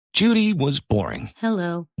Judy was boring.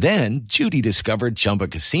 Hello. Then Judy discovered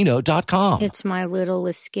ChumbaCasino.com. It's my little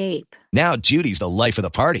escape. Now Judy's the life of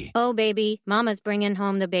the party. Oh, baby, mama's bringing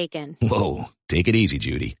home the bacon. Whoa, take it easy,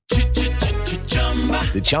 Judy.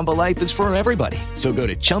 The Chumba life is for everybody. So go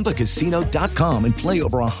to ChumbaCasino.com and play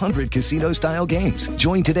over 100 casino-style games.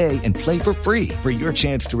 Join today and play for free for your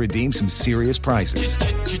chance to redeem some serious prizes.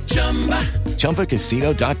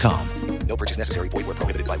 ChumbaCasino.com. No purchase necessary. Void where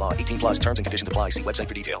prohibited by law. 18+ terms and conditions apply. See website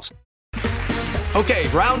for details. Okay,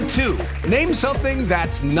 round two. Name something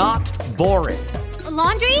that's not boring. A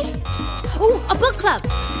laundry? Ooh, a book club.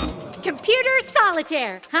 Computer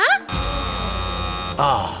solitaire, huh?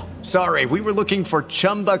 Ah, sorry. We were looking for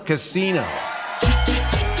Chumba Casino.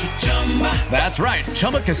 That's right.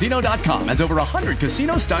 ChumbaCasino.com has over 100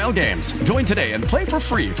 casino-style games. Join today and play for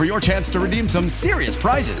free for your chance to redeem some serious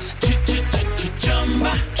prizes.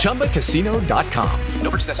 ChumbaCasino.com.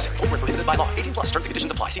 No purchase necessary. Void where prohibited by law. 18+ terms and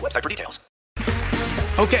conditions apply. See website for details.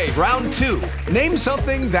 Okay, round two. Name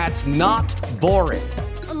something that's not boring.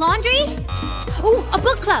 A laundry? Ooh, a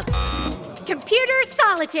book club. Computer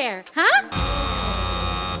solitaire, huh?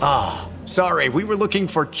 Ah, sorry. We were looking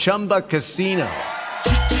for Chumba Casino.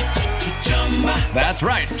 That's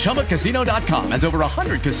right. ChumbaCasino.com has over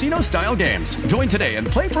 100 casino-style games. Join today and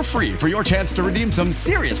play for free for your chance to redeem some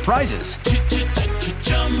serious prizes.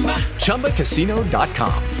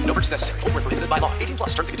 ChumbaCasino.com. No purchase necessary. Void where prohibited by law. 18+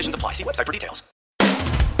 terms and conditions apply. See website for details.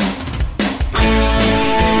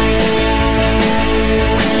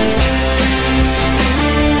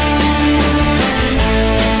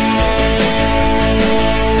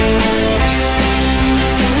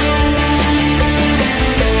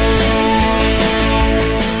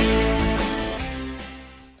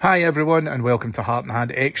 Hi everyone and welcome to Heart and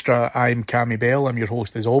Hand Extra. I'm Cammy Bell, I'm your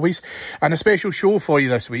host as always, and a special show for you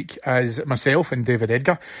this week as myself and David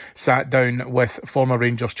Edgar sat down with former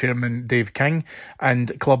Rangers chairman Dave King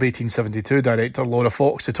and Club 1872 director Laura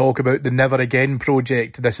Fawkes to talk about the Never Again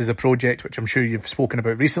project. This is a project which I'm sure you've spoken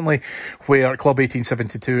about recently, where Club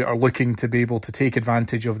 1872 are looking to be able to take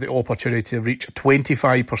advantage of the opportunity to reach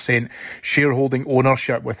 25% shareholding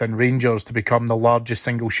ownership within Rangers to become the largest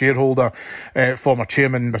single shareholder. Former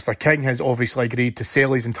chairman Mr King has obviously agreed to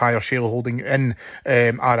sell his entire shareholding in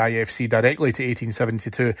RIFC directly to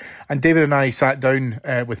 1872, and David and I sat down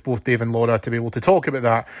with both Dave and Laura to be able to talk about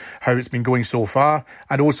that, how it's been going so far,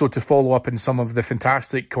 and also to follow up on some of the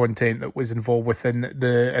fantastic content that was involved within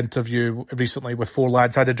the interview recently with Four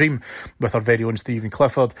Lads Had a Dream with our very own Stephen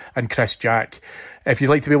Clifford and Chris Jack. If you'd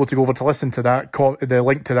like to be able to go over to listen to that, the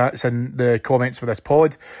link to that's in the comments for this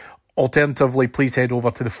pod. Alternatively, please head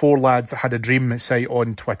over to the Four Lads Had a Dream site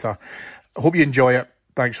on Twitter. I hope you enjoy it.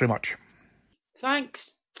 Thanks very much.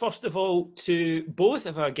 Thanks, first of all, to both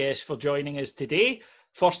of our guests for joining us today.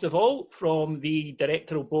 First of all, from the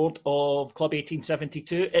directorial board of Club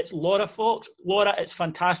 1872, it's Laura Fawkes. Laura, it's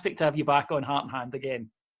fantastic to have you back on Heart and Hand again.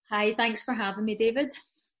 Hi, thanks for having me, David.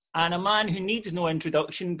 And a man who needs no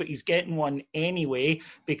introduction, but he's getting one anyway,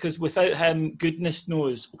 because without him, goodness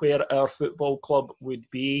knows where our football club would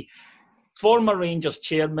be. Former Rangers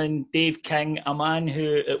chairman Dave King, a man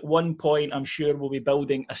who at one point I'm sure will be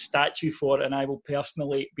building a statue for, and I will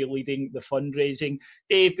personally be leading the fundraising.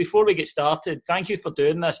 Dave, before we get started, thank you for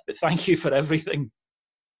doing this, but thank you for everything.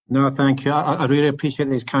 No, thank you. I really appreciate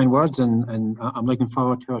these kind words, and I'm looking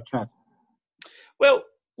forward to our chat. Well,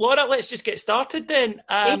 Laura, let's just get started then.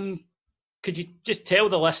 Could you just tell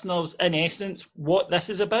the listeners, in essence, what this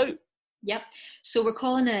is about? Yep. So we're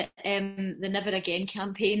calling it the Never Again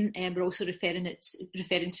campaign. We're also referring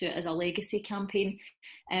to it as a legacy campaign.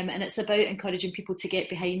 And it's about encouraging people to get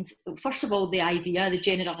behind, first of all, the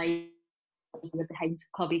general idea behind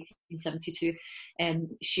Club 1872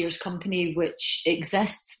 shares company, which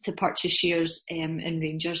exists to purchase shares in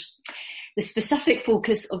Rangers. The specific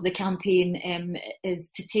focus of the campaign is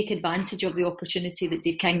to take advantage of the opportunity that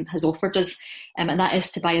Dave King has offered us, and that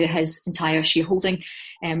is to buy his entire shareholding.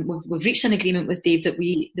 We've reached an agreement with Dave that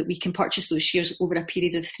we can purchase those shares over a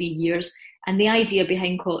period of 3 years. And the idea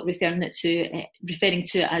behind referring to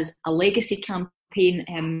it as a legacy campaign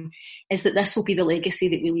is that this will be the legacy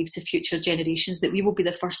that we leave to future generations, that we will be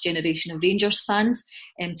the first generation of Rangers fans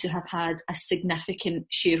to have had a significant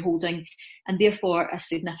shareholding and therefore a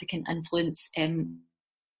significant influence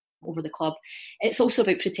over the club. It's also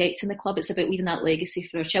about protecting the club. It's about leaving that legacy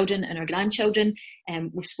for our children and our grandchildren.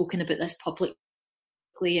 We've spoken about this publicly,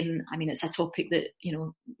 and I mean it's a topic that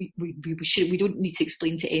we don't need to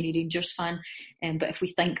explain to any Rangers fan. But if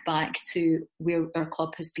we think back to where our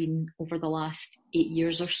club has been over the last 8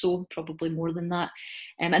 years or so, probably more than that,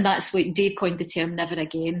 and that's what Dave coined the term "Never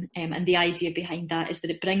Again." And the idea behind that is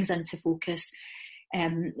that it brings into focus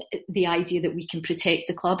the idea that we can protect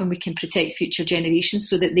the club and we can protect future generations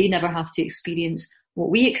so that they never have to experience what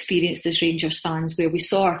we experienced as Rangers fans, where we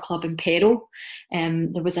saw our club in peril.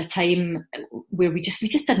 There was a time where we just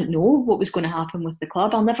didn't know what was going to happen with the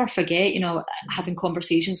club. I'll never forget, having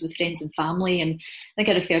conversations with friends and family, and I think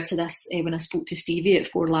I referred to this when I spoke to Stevie at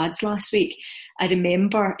Four Lads last week. I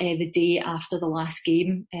remember the day after the last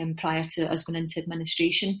game, prior to us going into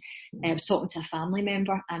administration, I was talking to a family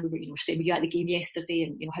member, and we were saying, "Were you at the game yesterday?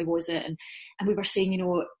 And how was it?" And we were saying,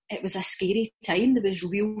 it was a scary time. There was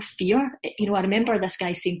real fear. I remember this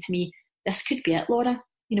guy saying to me, "This could be it, Laura.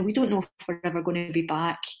 We don't know if we're ever going to be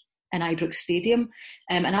back in Ibrox Stadium."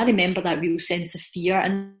 And I remember that real sense of fear.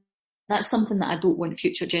 And that's something that I don't want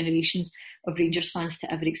future generations of Rangers fans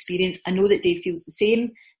to ever experience. I know that Dave feels the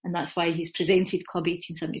same, and that's why he's presented Club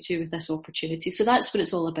 1872 with this opportunity. So that's what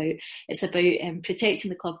it's all about. It's about protecting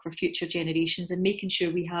the club for future generations and making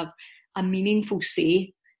sure we have a meaningful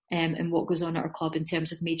say in what goes on at our club in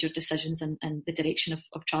terms of major decisions and the direction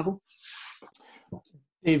of travel.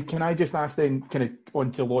 Dave, can I just ask then, kind of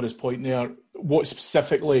on to Laura's point there, what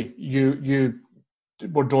specifically you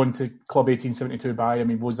were drawn to Club 1872 by? I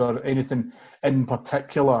mean, was there anything in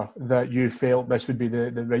particular that you felt this would be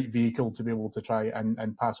the right vehicle to be able to try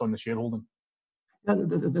and pass on the shareholding? Yeah,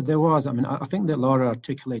 there was. I mean, I think that Laura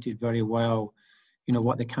articulated very well,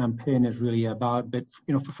 what the campaign is really about. But,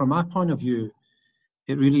 from my point of view,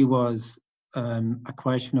 it really was a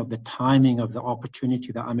question of the timing of the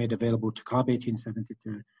opportunity that I made available to Club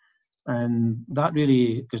 1872. And that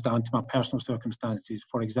really goes down to my personal circumstances.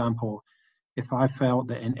 For example, if I felt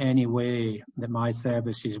that in any way that my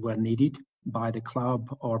services were needed by the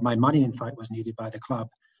club, or my money, in fact, was needed by the club,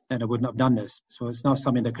 then I wouldn't have done this. So it's not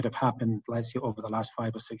something that could have happened, let's say, over the last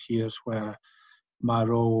 5 or 6 years, where my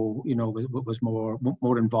role, was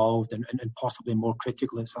more involved and possibly more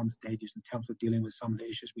critical at some stages in terms of dealing with some of the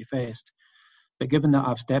issues we faced. But given that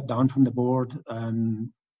I've stepped down from the board,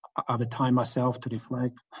 I've had time myself to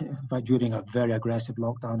reflect, in fact, during a very aggressive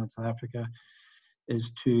lockdown in South Africa,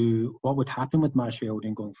 as to what would happen with my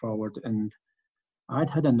shareholding going forward. And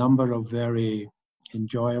I'd had a number of very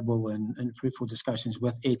enjoyable and fruitful discussions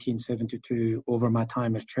with 1872 over my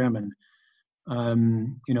time as chairman. A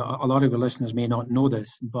lot of your listeners may not know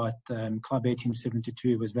this, but Club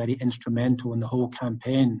 1872 was very instrumental in the whole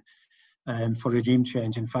campaign for regime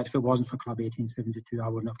change. In fact, if it wasn't for Club 1872, I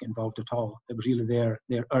wouldn't have got involved at all. It was really their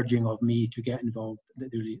urging of me to get involved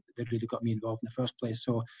that really got me involved in the first place.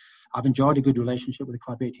 So I've enjoyed a good relationship with the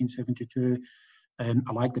Club 1872.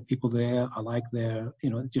 I like the people there. I like their,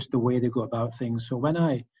 just the way they go about things. So when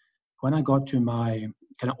I got to my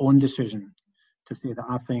kind of own decision to say that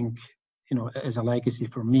I think, as a legacy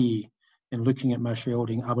for me in looking at my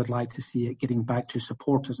shareholding, I would like to see it getting back to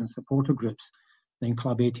supporters and supporter groups, then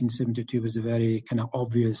Club 1872 was a very kind of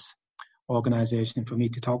obvious organisation for me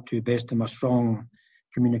to talk to based on my strong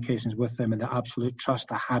communications with them and the absolute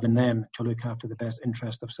trust I have in them to look after the best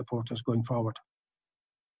interest of supporters going forward.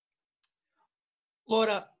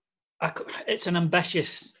 Laura, it's an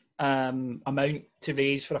ambitious amount to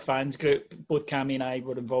raise for a fans group. Both Cammy and I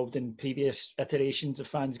were involved in previous iterations of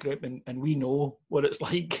fans group, and we know what it's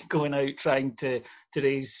like going out trying to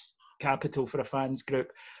raise capital for a fans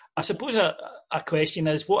group. I suppose a question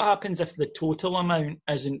is, what happens if the total amount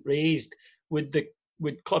isn't raised? Would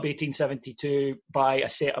Club 1872 buy a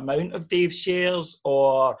set amount of Dave's shares,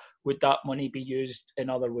 or would that money be used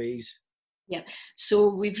in other ways? Yeah,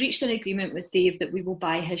 so we've reached an agreement with Dave that we will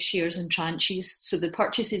buy his shares in tranches. So the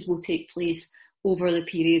purchases will take place over the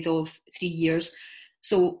period of 3 years.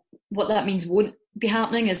 So what that means won't be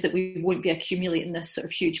happening is that we won't be accumulating this sort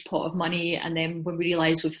of huge pot of money, and then when we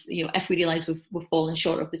realise if we realise we've fallen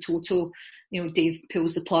short of the total, Dave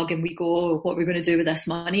pulls the plug and we go, oh, what are we going to do with this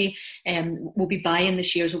money? We'll be buying the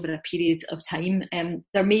shares over a period of time.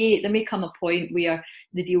 There may come a point where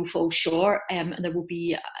the deal falls short, and there will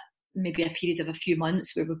be maybe a period of a few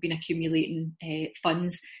months where we've been accumulating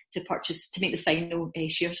funds to make the final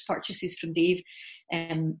shares purchases from Dave.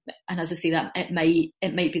 And as I say, that it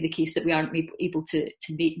might be the case that we aren't able to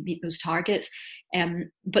meet those targets.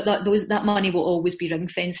 But that money will always be ring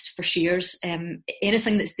fenced for shares.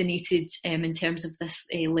 Anything that's donated in terms of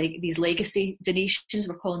these legacy donations,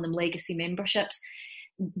 we're calling them legacy memberships.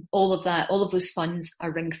 All of those funds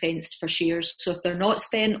are ring fenced for shares. So if they're not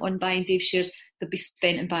spent on buying Dave shares, they'll be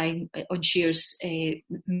spent on shares made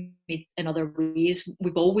in other ways.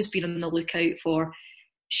 We've always been on the lookout for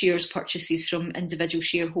shares purchases from individual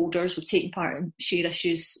shareholders. We've taken part in share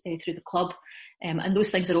issues through the club, and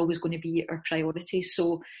those things are always going to be our priority.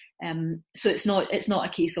 So it's not a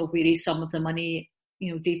case of we raise some of the money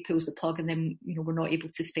Dave pulls the plug and then we're not able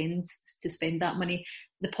to spend that money.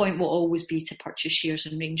 The point will always be to purchase shares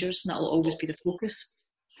in Rangers, and that will always be the focus.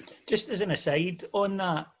 Just as an aside on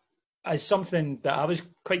that, as something that I was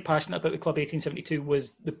quite passionate about with Club 1872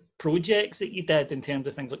 was the projects that you did in terms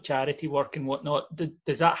of things like charity work and whatnot.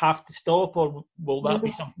 Does that have to stop, or will that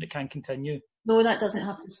be something that can continue? No, that doesn't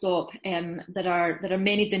have to stop. There are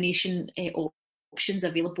many donation options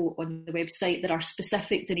available on the website. There are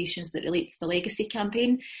specific donations that relate to the Legacy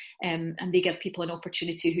campaign, and they give people an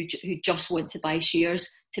opportunity who just want to buy shares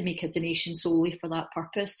to make a donation solely for that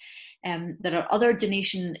purpose. There are other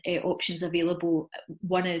donation options available.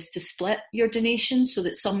 One is to split your donation so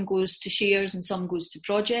that some goes to shares and some goes to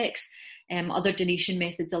projects. Other donation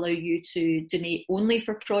methods allow you to donate only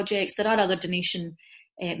for projects. There are other donation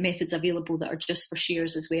methods available that are just for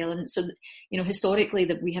shares as well. And so, historically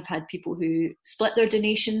that we have had people who split their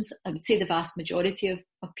donations. I would say the vast majority of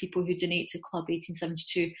people who donate to Club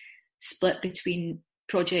 1872 split between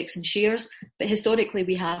projects and shares. But historically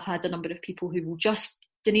we have had a number of people who will just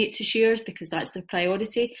donate to shares because that's their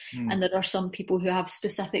priority. And there are some people who have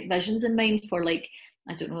specific visions in mind for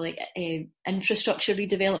infrastructure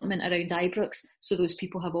redevelopment around Ibrox. So those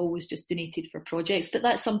people have always just donated for projects. But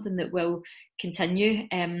that's something that will continue,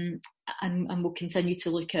 and we'll continue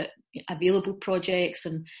to look at available projects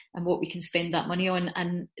and what we can spend that money on.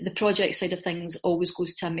 And the project side of things always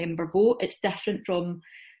goes to a member vote. It's different from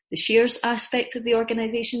the shares aspect of the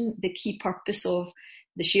organisation. The key purpose of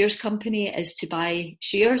the shares company is to buy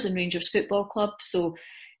shares in Rangers Football Club. So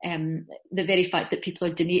the very fact that people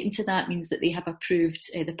are donating to that means that they have approved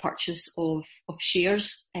the purchase of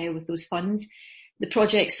shares with those funds. The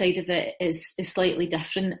project side of it is slightly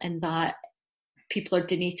different in that people are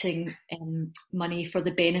donating money for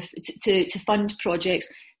the benefit to fund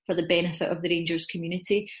projects for the benefit of the Rangers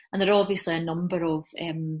community, and there are obviously a number of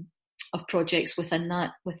projects within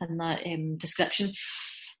that description.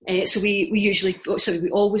 So we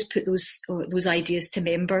always put those ideas to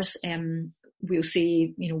members. We'll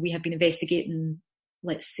say, we have been investigating,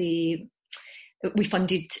 let's say, we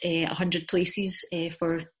funded 100 places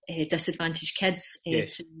for disadvantaged kids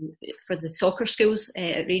for the soccer schools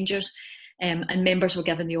at Rangers. And members were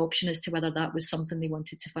given the option as to whether that was something they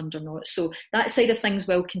wanted to fund or not. So that side of things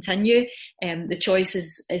will continue. The choice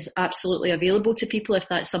is absolutely available to people if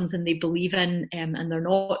that's something they believe in, and they're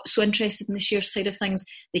not so interested in the share side of things.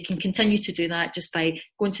 They can continue to do that just by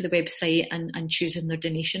going to the website and choosing their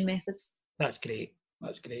donation method. That's great.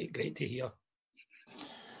 Great to hear.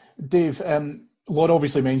 Dave, Laura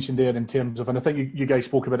obviously mentioned there in terms of, and I think you guys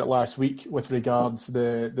spoke about it last week with regards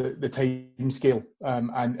the time scale,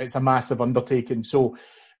 and it's a massive undertaking. So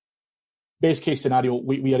best case scenario,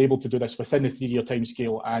 we are able to do this within the 3-year time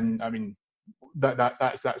scale, and I mean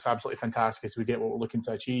that's absolutely fantastic as we get what we're looking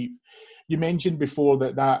to achieve. You mentioned before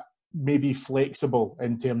that may be flexible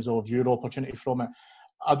in terms of your opportunity from it.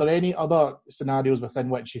 Are there any other scenarios within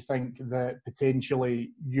which you think that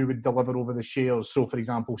potentially you would deliver over the shares? So, for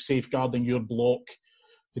example, safeguarding your block,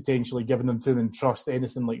 potentially giving them to in trust,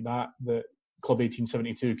 anything like that Club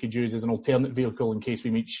 1872 could use as an alternate vehicle in case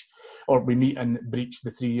we meet and breach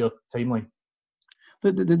the 3-year timeline?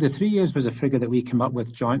 The 3 years was a figure that we came up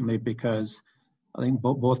with jointly because I think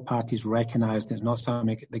both parties recognised it's not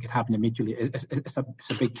something that could happen immediately. It's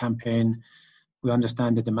a big campaign. We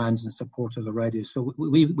understand the demands and supporters already. So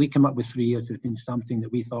we came up with 3 years as being something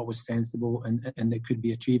that we thought was sensible and that could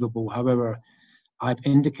be achievable. However, I've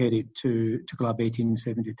indicated to Club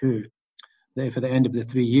 1872 that if at the end of the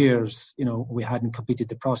 3 years, we hadn't completed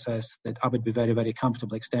the process, that I would be very, very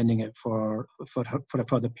comfortable extending it for a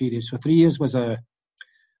further period. So 3 years was a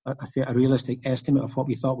realistic estimate of what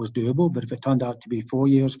we thought was doable. But if it turned out to be 4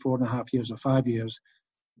 years, 4.5 years, or 5 years,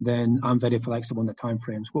 then I'm very flexible in the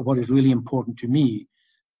timeframes. What is really important to me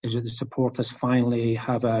is that the supporters finally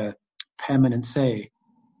have a permanent say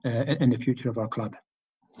in the future of our club.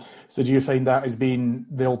 So do you find that as being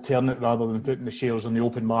the alternate rather than putting the shares on the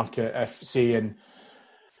open market? If, say, in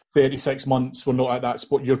 36 months we're not at that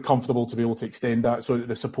spot, you're comfortable to be able to extend that so that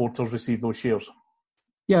the supporters receive those shares?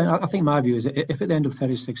 Yeah, I think my view is that if at the end of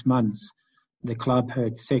 36 months the club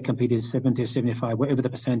had, say, completed 70 or 75, whatever the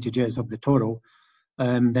percentage is of the total,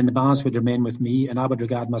 then the balance would remain with me, and I would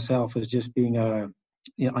regard myself as just being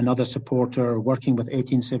another supporter working with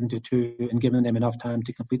 1872 and giving them enough time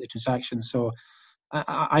to complete the transaction. So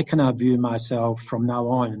I kind of view myself from now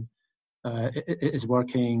on as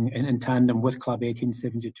working in tandem with Club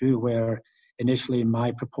 1872, where initially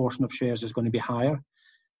my proportion of shares is going to be higher,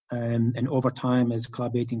 and over time, as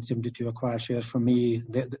Club 1872 acquires shares from me,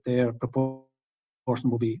 their proportion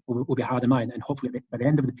will be higher than mine, and hopefully by the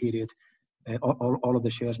end of the period, all of the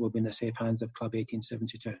shares will be in the safe hands of Club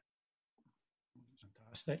 1872.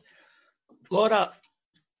 Fantastic. Laura,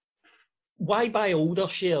 why buy older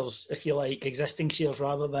shares, if you like, existing shares,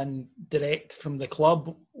 rather than direct from the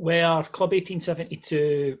club? Were Club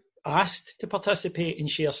 1872 asked to participate in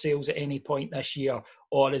share sales at any point this year,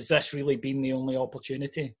 or has this really been the only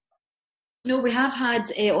opportunity? No, we have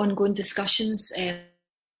had ongoing discussions.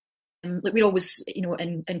 We're always,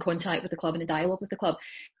 in contact with the club and in dialogue with the club.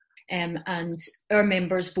 And our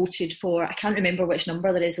members voted for, I can't remember which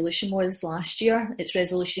number the resolution was last year. It's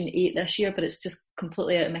resolution 8 this year, but it's just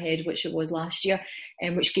completely out of my head which it was last year,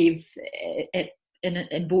 which gave it,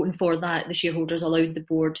 in voting for that, the shareholders allowed the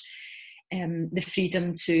board the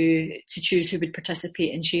freedom to choose who would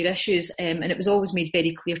participate in share issues. And it was always made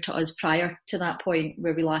very clear to us prior to that point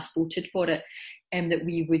where we last voted for it, that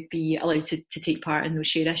we would be allowed to take part in those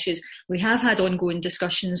share issues. We have had ongoing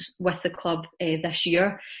discussions with the club this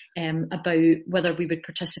year about whether we would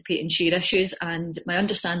participate in share issues, and my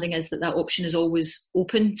understanding is that option is always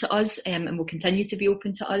open to us and will continue to be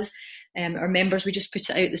open to us. Our members, we just put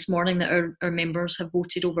it out this morning that our members have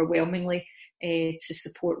voted overwhelmingly to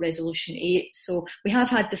support Resolution 8. So we have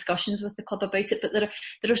had discussions with the club about it, but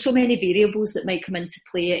there are so many variables that might come into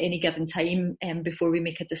play at any given time before we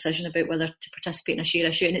make a decision about whether to participate in a share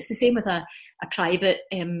issue. And it's the same with a private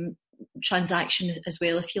transaction as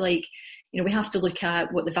well, if you like. We have to look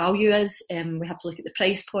at what the value is, we have to look at the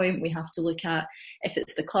price point, we have to look at, if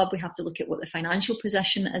it's the club, we have to look at what the financial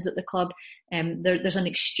position is at the club. There's an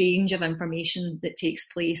exchange of information that takes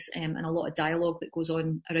place and a lot of dialogue that goes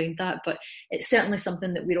on around that. But it's certainly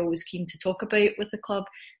something that we're always keen to talk about with the club.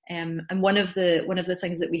 And one of the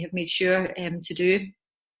things that we have made sure to do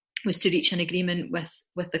was to reach an agreement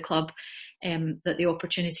with the club that the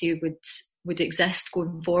opportunity would exist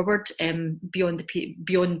going forward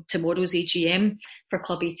beyond tomorrow's AGM for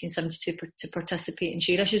Club 1872 to participate in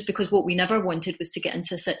share issues, because what we never wanted was to get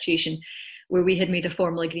into a situation where we had made a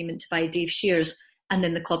formal agreement to buy Dave's shares and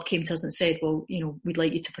then the club came to us and said, well, we'd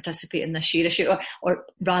like you to participate in this share issue, or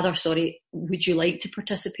rather, would you like to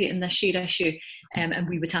participate in this share issue? And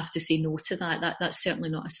we would have to say no to that. That's certainly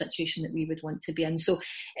not a situation that we would want to be in. So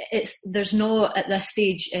there's not, at this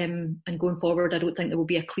stage and going forward, I don't think there will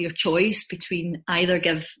be a clear choice between either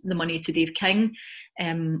give the money to Dave King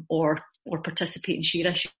or participate in share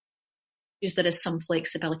issues. There is some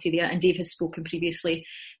flexibility there, and Dave has spoken previously.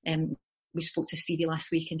 We spoke to Stevie last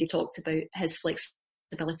week and Dave talked about his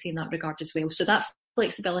flexibility in that regard as well. So that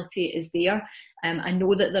flexibility is there. I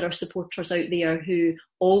know that there are supporters out there who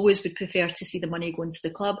always would prefer to see the money going to the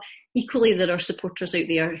club. Equally, there are supporters out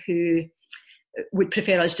there who would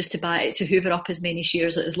prefer us just to hoover up as many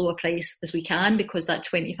shares at as low a price as we can, because that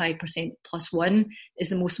 25% plus one is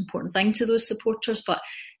the most important thing to those supporters. But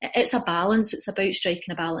it's a balance. It's about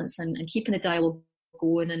striking a balance and keeping the dialogue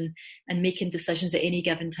going and making decisions at any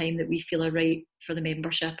given time that we feel are right for the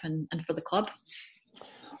membership and for the club.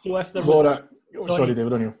 So if there Laura, sorry,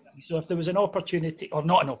 David, on you. So if there was an opportunity, or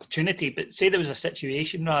not an opportunity, but say there was a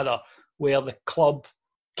situation rather where the club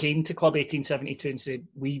came to Club 1872 and said,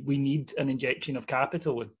 we need an injection of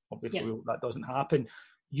capital, and obviously that doesn't happen,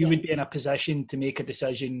 you would be in a position to make a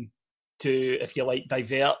decision to, if you like,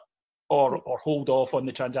 divert or hold off on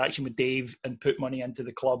the transaction with Dave and put money into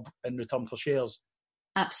the club in return for shares?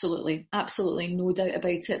 Absolutely, no doubt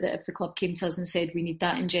about it, that if the club came to us and said we need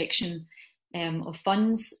that injection of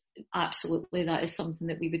funds, absolutely, that is something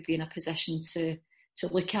that we would be in a position to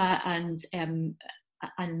look at and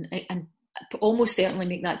almost certainly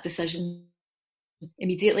make that decision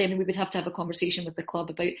immediately. I mean, we would have to have a conversation with the club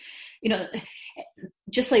about,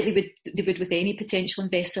 just like they would with any potential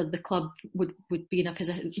investor, the club would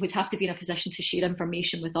have to be in a position to share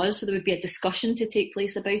information with us. So there would be a discussion to take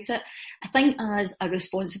place about it. I think as a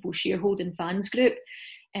responsible shareholding fans group,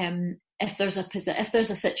 if there's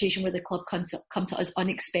a situation where the club come to us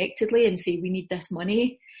unexpectedly and say we need this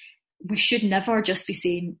money, we should never just be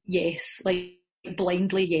saying yes, like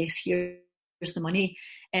blindly yes, here's the money.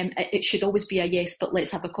 It should always be a yes, but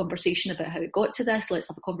let's have a conversation about how it got to this. Let's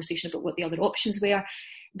have a conversation about what the other options were.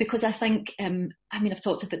 Because I think, I've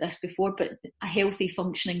talked about this before, but a healthy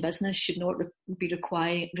functioning business should not be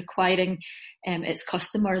requiring its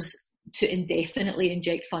customers to indefinitely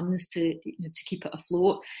inject funds to keep it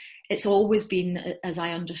afloat. It's always been, as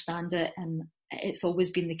I understand it, and it's always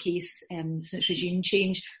been the case since regime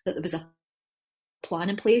change, that there was a plan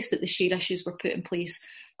in place, that the share issues were put in place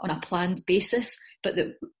on a planned basis, but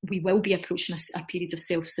that we will be approaching a period of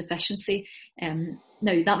self-sufficiency.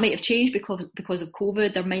 Now, that might have changed because of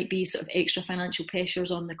COVID. There might be sort of extra financial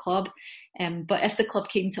pressures on the club. But if the club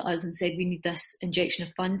came to us and said we need this injection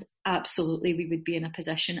of funds, absolutely we would be in a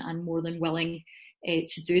position and more than willing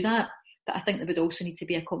to do that. But I think there would also need to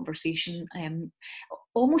be a conversation,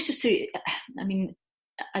 almost just to, I mean,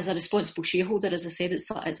 as a responsible shareholder, as I said,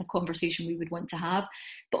 it's a conversation we would want to have.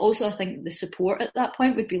 But also I think the support at that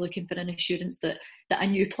point would be looking for an assurance that a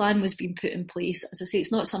new plan was being put in place. As I say,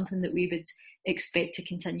 it's not something that we would expect to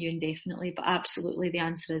continue indefinitely, but absolutely the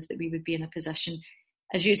answer is that we would be in a position,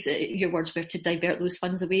 as you said, your words were, to divert those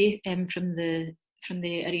funds away from the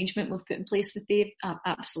arrangement we've put in place with Dave.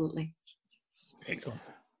 Absolutely. Excellent.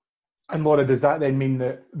 And Laura, does that then mean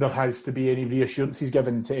that there has to be any reassurances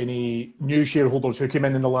given to any new shareholders who came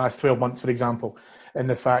in the last 12 months, for example, in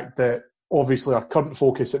the fact that obviously our current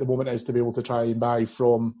focus at the moment is to be able to try and buy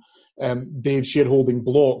from Dave's shareholding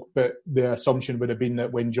block, but the assumption would have been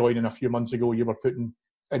that when joining a few months ago, you were putting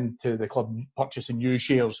into the club purchasing new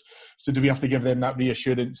shares. So do we have to give them that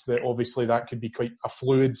reassurance that obviously that could be quite a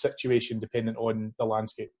fluid situation dependent on the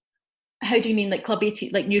landscape? How do you mean, like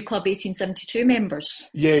new Club 1872 members?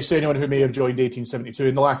 Yes, anyone who may have joined 1872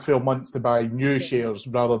 in the last 12 months to buy new shares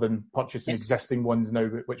rather than purchasing existing ones now,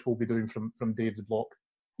 which we'll be doing from Dave's block.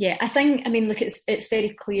 Yeah, I think, look, it's very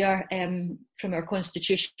clear from our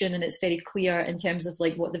constitution, and it's very clear in terms of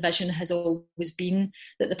like what the vision has always been,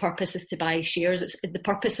 that the purpose is to buy shares. The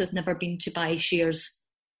purpose has never been to buy shares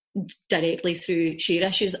directly through share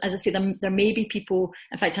issues. As I say, there may be people,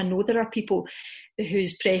 in fact I know there are people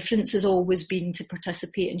whose preference has always been to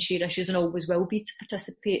participate in share issues and always will be to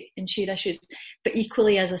participate in share issues. But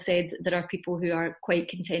equally, as I said, there are people who are quite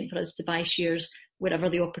content for us to buy shares wherever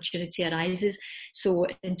the opportunity arises. So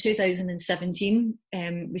in 2017,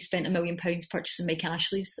 we spent £1 million purchasing Mike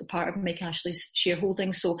Ashley's, a part of Mike Ashley's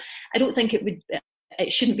shareholding. So I don't think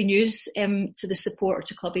it shouldn't be news to the support or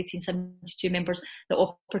to Club 1872 members that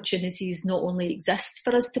opportunities not only exist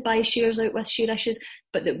for us to buy shares out with share issues,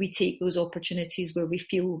 but that we take those opportunities where we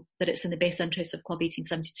feel that it's in the best interest of Club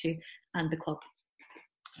 1872 and the club.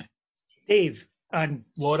 Dave and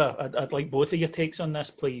Laura, I'd like both of your takes on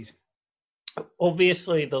this, please.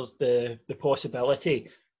 Obviously, there's the possibility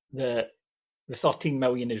that the 13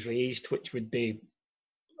 million is raised, which would be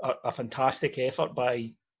a fantastic effort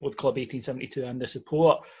by both Club 1872 and the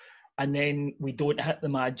support, and then we don't hit the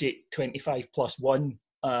magic 25 plus 1.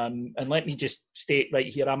 And let me just state right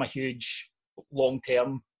here, I'm a huge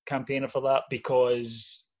long-term campaigner for that,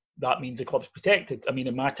 because that means the club's protected. I mean,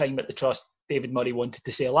 in my time at the Trust, David Murray wanted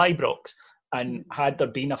to sell Ibrox, and had there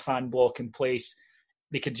been a fan block in place,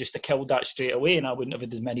 they could just have killed that straight away and I wouldn't have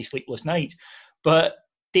had as many sleepless nights. But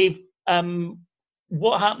Dave,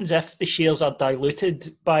 what happens if the shares are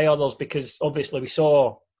diluted by others? Because obviously we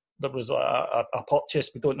saw there was a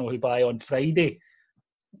purchase, we don't know who by, on Friday.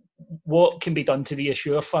 What can be done to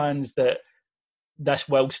reassure fans that this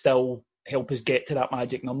will still help us get to that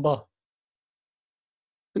magic number?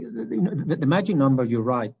 The magic number, you're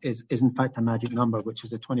right, is in fact a magic number, which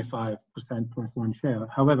is a 25% plus one share.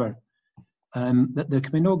 However, there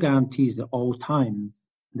can be no guarantees at all times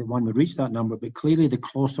that one would reach that number, but clearly the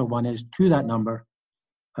closer one is to that number,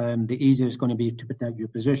 the easier it's going to be to protect your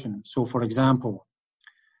position. So, for example,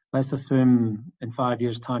 let's assume in 5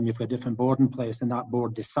 years' time you've got a different board in place and that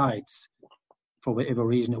board decides, for whatever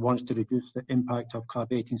reason, it wants to reduce the impact of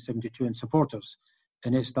Club 1872 and supporters.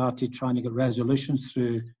 And it started trying to get resolutions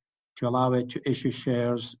through to allow it to issue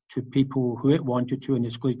shares to people who it wanted to and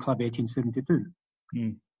exclude Club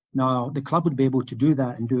 1872. Now, the club would be able to do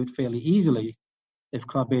that and do it fairly easily if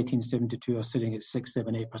Club 1872 are sitting at 6,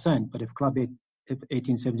 7, 8%. But if Club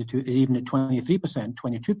 1872 is even at 23%,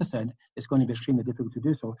 22%, it's going to be extremely difficult to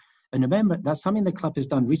do so. And remember, that's something the club has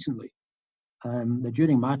done recently. That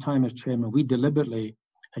during my time as chairman, we deliberately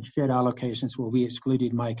had shared allocations where we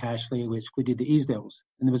excluded Mike Ashley, we excluded the Easdales.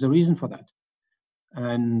 And there was a reason for that.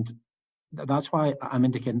 And that's why I'm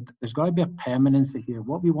indicating there's got to be a permanence here.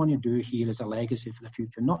 What we want to do here is a legacy for the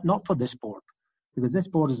future, not for this board, because this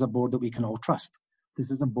board is a board that we can all trust. This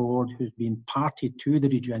is a board who's been party to the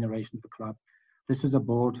regeneration of the club. This is a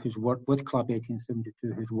board who's worked with Club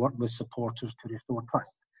 1872, who's worked with supporters to restore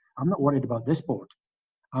trust. I'm not worried about this board.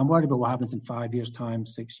 I'm worried about what happens in 5 years' time,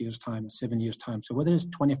 6 years' time, 7 years' time. So whether it's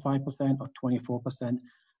 25% or 24%,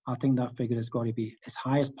 I think that figure has got to be as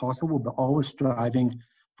high as possible, but always striving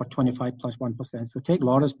for 25 plus 1%. So take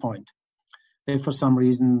Laura's point. If for some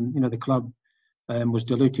reason, the club was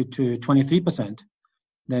diluted to 23%,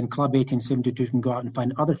 then Club 1872 can go out and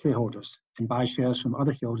find other shareholders and buy shares from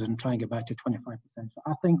other shareholders and try and get back to 25%. So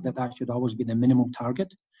I think that should always be the minimum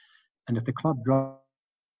target. And if the club drops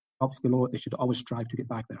below it, they should always strive to get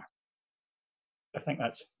back there. I think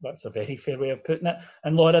that's a very fair way of putting it.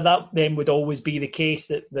 And Laura, that then would always be the case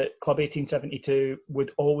that Club 1872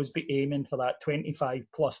 would always be aiming for that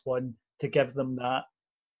 25+1 to give them that,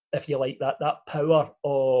 if you like, that power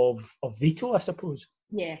of veto, I suppose.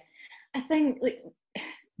 Yeah, I think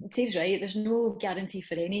Dave's right. There's no guarantee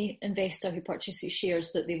for any investor who purchases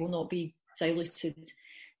shares that they will not be diluted.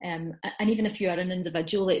 And even if you are an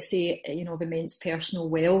individual, let's say, of immense personal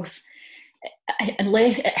wealth,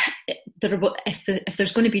 unless if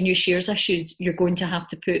there's going to be new shares issued, you're going to have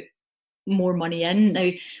to put more money in. Now,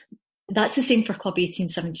 that's the same for Club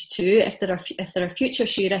 1872. If there are future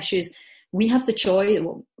share issues, we have the choice.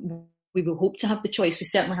 Well, we will hope to have the choice. We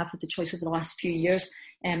certainly have had the choice over the last few years.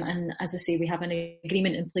 And as I say, we have an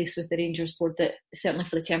agreement in place with the Rangers board that certainly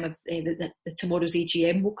for the term of the tomorrow's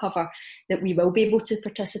AGM will cover, that we will be able to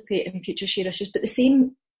participate in future share issues. But the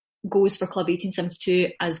same goes for Club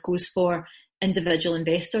 1872 as goes for individual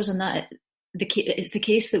investors, and that it's the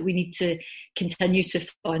case that we need to continue to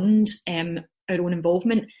fund our own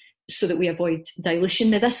involvement so that we avoid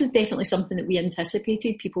dilution. Now, this is definitely something that we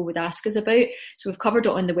anticipated people would ask us about, so we've covered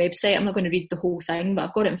it on the website. I'm not going to read the whole thing, but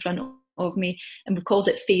I've got it in front of me, and we've called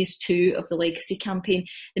it Phase 2 of the Legacy Campaign.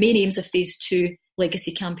 The main aims of Phase 2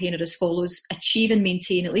 Legacy Campaign are as follows: achieve and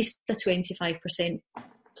maintain at least a 25%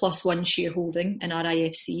 +1 shareholding in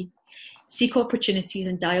RIFC, seek opportunities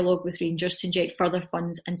and dialogue with Rangers to inject further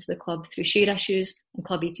funds into the club through share issues and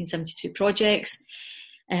Club 1872 projects.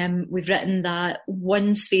 We've written that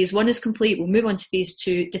once Phase 1 is complete, we'll move on to Phase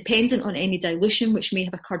 2. Dependent on any dilution which may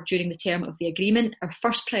have occurred during the term of the agreement, our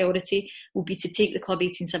first priority will be to take the Club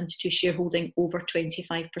 1872 shareholding over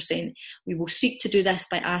 25%. We will seek to do this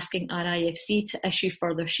by asking RIFC to issue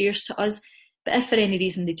further shares to us. But if for any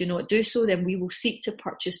reason they do not do so, then we will seek to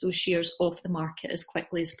purchase those shares off the market as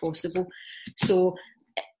quickly as possible. So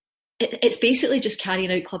it's basically just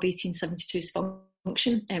carrying out Club 1872's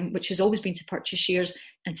function, which has always been to purchase shares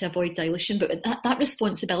and to avoid dilution. But that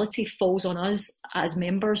responsibility falls on us as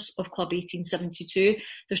members of Club 1872.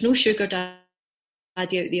 There's no sugar daddy out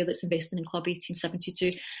there that's investing in Club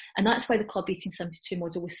 1872, and that's why the Club 1872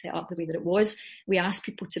 model was set up the way that it was. We asked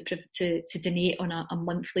people to donate on a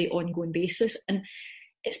monthly ongoing basis, and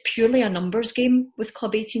it's purely a numbers game with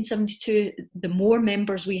Club 1872. The more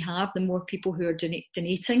members we have, the more people who are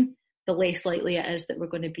donating, the less likely it is that we're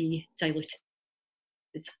going to be diluted.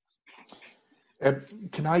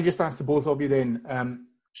 Can I just ask the both of you then,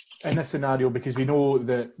 in this scenario, because we know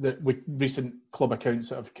that with recent club accounts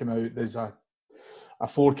that have come out, there's a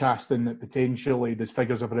forecasting that potentially there's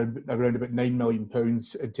figures of around about £9 million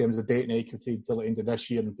in terms of debt and equity till the end of this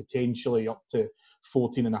year, and potentially up to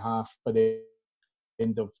 14.5 by the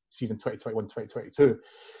end of season 2021-2022.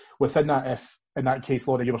 Within that, if in that case,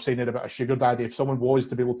 Laura, you were saying there about a sugar daddy, if someone was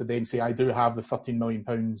to be able to then say, I do have the £13 million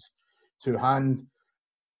to hand,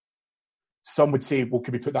 some would say, well,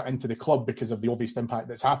 could we put that into the club because of the obvious impact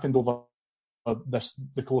that's happened over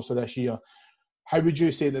the course of this year? How would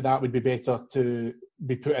you say that would be better to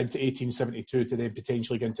be put into 1872 to then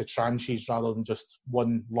potentially get into tranches rather than just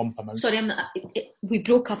one lump amount? Sorry, we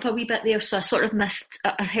broke up a wee bit there, so I sort of missed.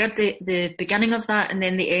 I heard the beginning of that and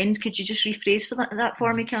then the end. Could you just rephrase that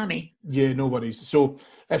for me, Cammy? Yeah, no worries. So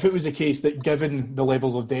if it was a case that given the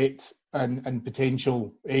levels of debt and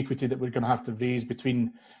potential equity that we're going to have to raise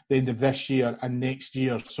between the end of this year and next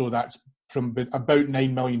year, so that's from about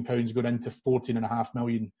 £9 million going into £14.5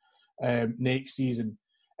 million next season.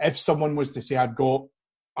 If someone was to say, I've got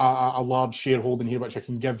a large shareholding here which I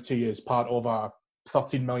can give to you as part of a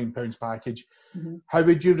 £13 million package, mm-hmm. How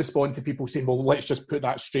would you respond to people saying, well, let's just put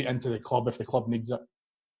that straight into the club if the club needs it?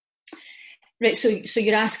 Right, so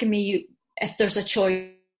you're asking me if there's a choice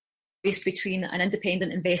between an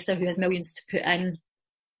independent investor who has millions to put in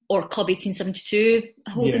or Club 1872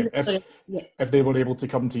 holding? If they were able to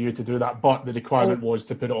come to you to do that, but the requirement was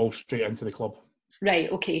to put it all straight into the club.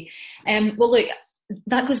 Right, okay. Well, look,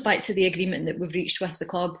 that goes back to the agreement that we've reached with the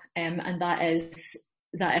club, and that is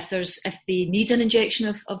that if they need an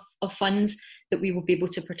injection of funds, that we will be able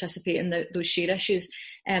to participate in those share issues.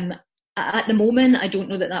 At the moment, I don't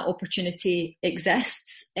know that opportunity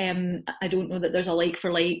exists. I don't know that there's a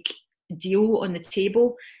like-for-like deal on the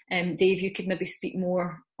table. Dave, you could maybe speak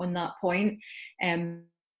more on that point.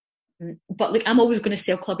 But look, I'm always going to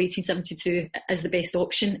sell Club 1872 as the best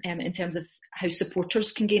option in terms of how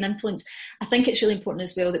supporters can gain influence. I think it's really important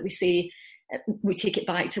as well that we take it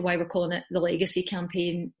back to why we're calling it the Legacy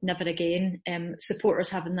Campaign, Never Again. Supporters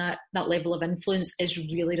having that level of influence is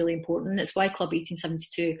really, really important. It's why Club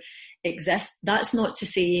 1872 exists. That's not to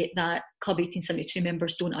say that Club 1872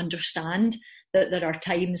 members don't understand that there are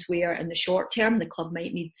times where in the short term the club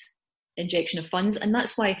might need injection of funds, and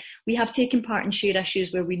that's why we have taken part in share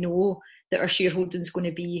issues where we know that our shareholding is going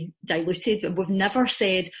to be diluted, and we've never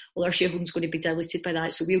said, well, our shareholding is going to be diluted by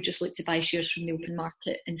that, so we'll just look to buy shares from the open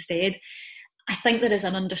market instead. I think there is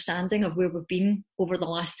an understanding of where we've been over the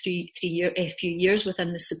last few years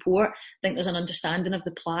within the support. I think there's an understanding of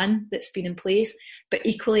the plan that's been in place, but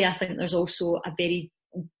equally I think there's also a very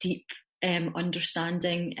deep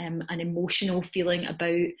understanding and emotional feeling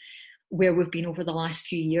about where we've been over the last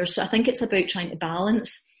few years. So I think it's about trying to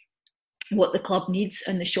balance what the club needs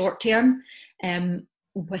in the short term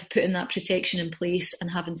with putting that protection in place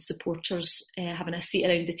and having supporters having a seat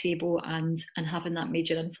around the table and having that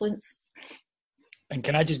major influence. And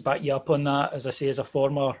can I just back you up on that? As I say, as a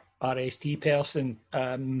former RST person,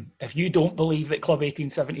 if you don't believe that Club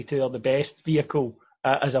 1872 are the best vehicle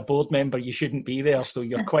as a board member, you shouldn't be there. So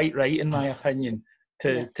you're quite right, in my opinion,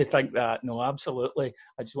 to think that. No, absolutely.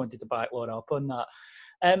 I just wanted to back Laura up on that.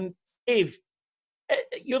 Dave,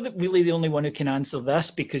 you're really the only one who can answer this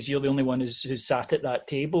because you're the only one who's sat at that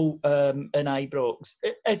table in Ibrox.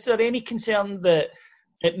 Is there any concern that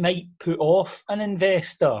it might put off an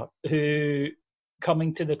investor who,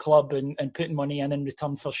 coming to the club and putting money in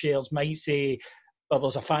return for shares, might say, well,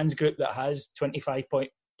 there's a fans group that has 25+1.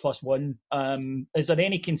 Is there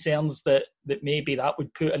any concerns that maybe that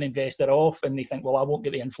would put an investor off and they think, well, I won't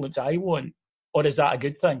get the influence I want? Or is that a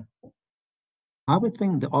good thing? I would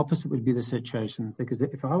think the opposite would be the situation, because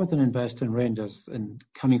if I was an investor in Rangers and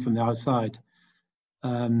coming from the outside,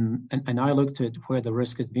 and I looked at where the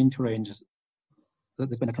risk has been to Rangers, that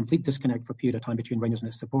there's been a complete disconnect for a period of time between Rangers and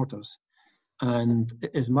its supporters. And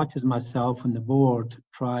as much as myself and the board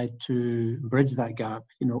tried to bridge that gap,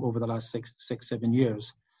 over the last 6-7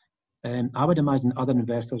 years, I would imagine other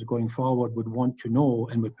investors going forward would want to know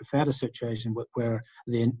and would prefer a situation where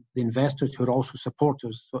the investors who are also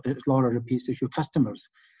supporters, so as Laura repeats, is your customers.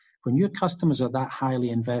 When your customers are that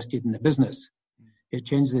highly invested in the business, it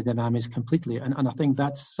changes the dynamics completely. And I think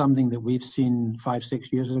that's something that we've seen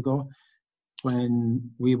 5-6 years ago,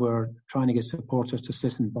 when we were trying to get supporters to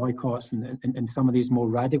sit in boycotts and some of these more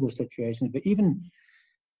radical situations. But even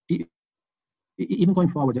going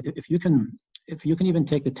forward, if you can even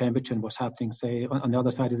take the temperature and what's happening, say, on the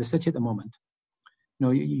other side of the city at the moment,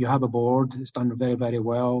 you have a board that's done very, very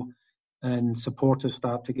well, and supporters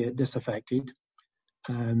start to get disaffected.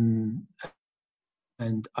 And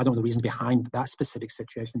I don't know the reason behind that specific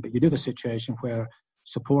situation, but you do have a situation where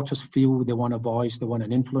supporters feel they want a voice, they want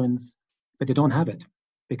an influence, but they don't have it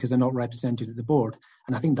because they're not represented at the board.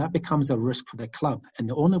 And I think that becomes a risk for the club. And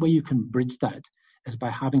the only way you can bridge that is by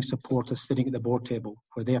having supporters sitting at the board table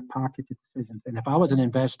where they are party to decisions. And if I was an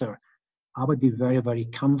investor, I would be very, very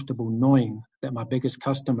comfortable knowing that my biggest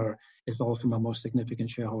customer is also my most significant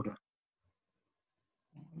shareholder.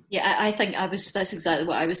 Yeah, I think that's exactly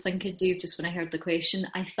what I was thinking, Dave, just when I heard the question.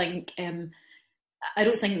 I think I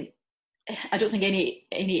don't think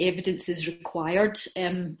any evidence is required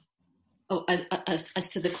as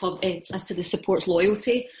to the club, as to the support's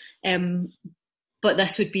loyalty, but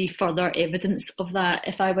this would be further evidence of that.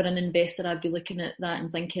 If I were an investor, I'd be looking at that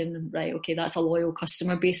and thinking, right, okay, that's a loyal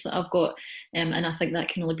customer base that I've got, and I think that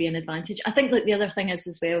can only be an advantage. I think that the other thing is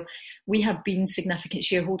as well, we have been significant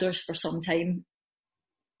shareholders for some time.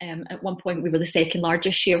 At one point, we were the second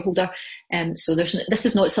largest shareholder, so this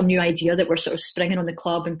is not some new idea that we're sort of springing on the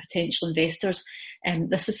club and potential investors.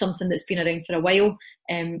 This is something that's been around for a while.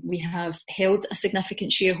 We have held a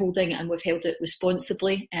significant shareholding and we've held it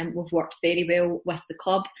responsibly, and we've worked very well with the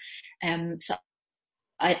club. So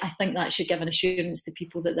I think that should give an assurance to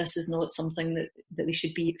people that this is not something that they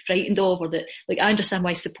should be frightened of, or that, like, I understand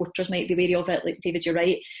why supporters might be wary of it. Like, David, you're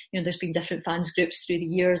right. There's been different fans groups through the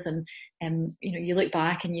years, and you look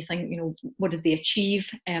back and you think, what did they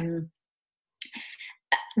achieve?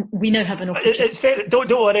 We now have an opportunity. It's fair. Don't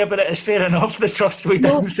worry about it. It's fair enough. The trust we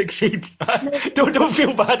didn't succeed. Don't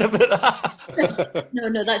feel bad about that.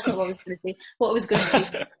 No, that's not what I was going to say. What I was going to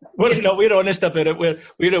say. We're honest about it.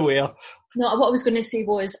 We're aware. No, what I was going to say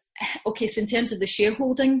was, okay, so in terms of the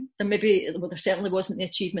shareholding, there certainly wasn't the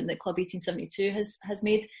achievement that Club 1872 has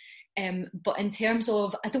made. But in terms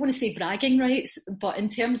of, I don't want to say bragging rights, but in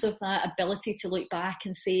terms of that ability to look back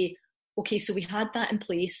and say, okay, so we had that in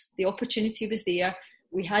place, the opportunity was there,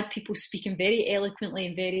 we had people speaking very eloquently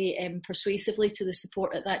and very persuasively to the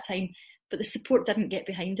support at that time, but the support didn't get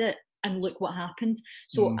behind it, and look what happened.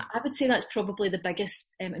 So I would say that's probably the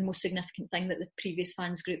biggest and most significant thing that the previous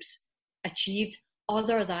fans groups achieved,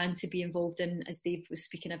 other than to be involved in, as Dave was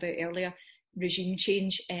speaking about earlier, regime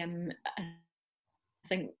change. I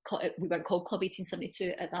think we weren't called Club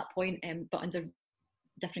 1872 at that point, but under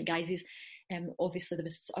different guises. Obviously, there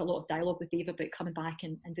was a lot of dialogue with Dave about coming back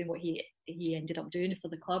and doing what he ended up doing for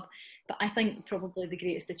the club. But I think probably the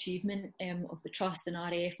greatest achievement of the Trust and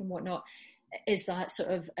RAF and whatnot is that sort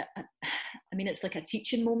of, I mean, it's like a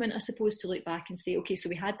teaching moment, I suppose, to look back and say, okay, so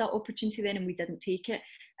we had that opportunity then and we didn't take it,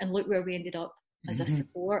 and look where we ended up as a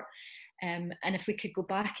support. And if we could go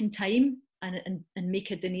back in time and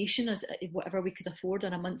make a donation as whatever we could afford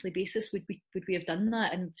on a monthly basis, would we have done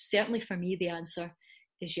that? And certainly for me, the answer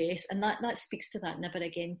is yes. And that speaks to that never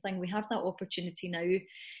again thing. We have that opportunity now.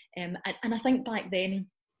 And I think back then,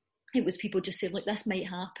 it was people just saying, look, this might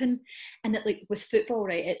happen. And that, like, with football,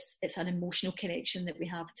 right, it's an emotional connection that we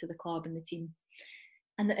have to the club and the team.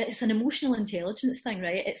 And it's an emotional intelligence thing,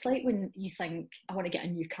 right? It's like when you think, I want to get a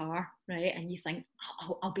new car, right? And you think,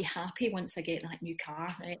 I'll be happy once I get that new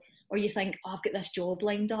car, right? Or you think, oh, I've got this job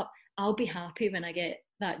lined up. I'll be happy when I get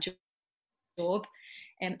that job.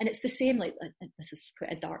 And it's the same, like, this is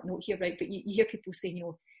quite a dark note here, right? But you hear people saying, you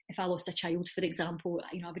know, if I lost a child, for example,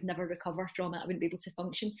 you know, I would never recover from it. I wouldn't be able to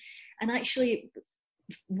function. And actually,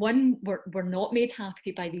 one, we're not made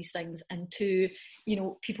happy by these things. And two, you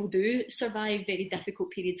know, people do survive very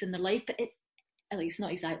difficult periods in their life, but it's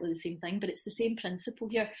not exactly the same thing, but it's the same principle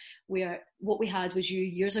here, where what we had was you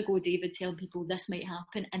years ago, David, telling people this might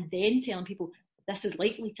happen, and then telling people this is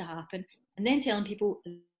likely to happen, and then telling people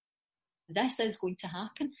this is going to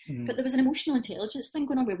happen. But there was an emotional intelligence thing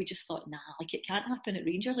going on where we just thought, nah, like, it can't happen at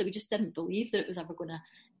Rangers. Like, we just didn't believe that it was ever going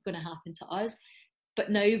to happen to us. But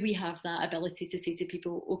now we have that ability to say to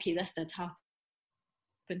people, okay, this did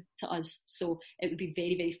happen to us, so it would be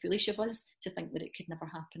very, very foolish of us to think that it could never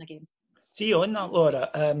happen again. See, on that, Laura,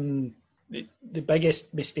 the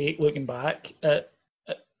biggest mistake looking back at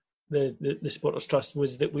the Supporters Trust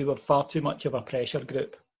was that we were far too much of a pressure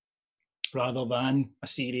group rather than a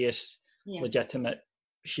serious, legitimate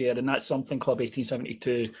share. And that's something Club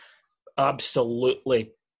 1872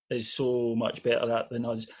 absolutely is so much better at than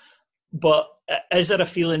us. But is there a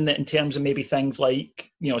feeling that in terms of maybe things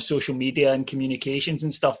like, you know, social media and communications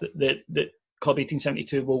and stuff, that Club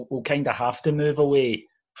 1872 will kind of have to move away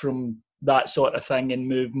from that sort of thing and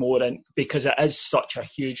move more in, because it is such a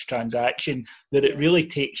huge transaction that it really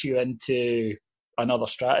takes you into another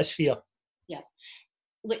stratosphere? Yeah.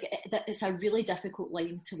 Look, it's a really difficult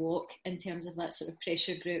line to walk in terms of that sort of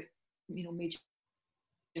pressure group, you know, major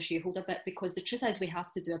shareholder bit, because the truth is we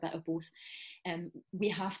have to do a bit of both. We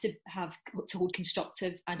have to hold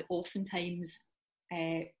constructive and oftentimes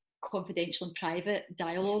confidential and private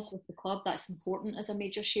dialogue with the club. That's important as a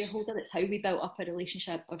major shareholder. It's how we built up a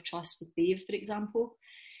relationship of trust with Dave, for example.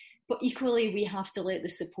 But equally, we have to let the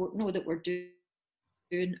support know that we're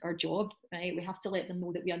doing our job, right? We have to let them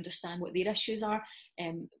know that we understand what their issues are.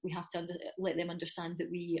 We have to let them understand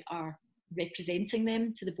that we are representing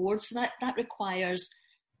them to the board. So that requires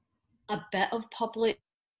a bit of public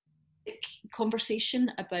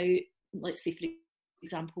conversation about, let's say, for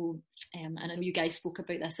example, and I know you guys spoke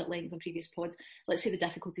about this at length on previous pods, let's say the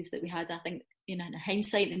difficulties that we had. I think, you know, in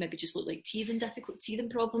hindsight, they maybe just looked like teething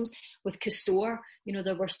problems. With Castore, you know,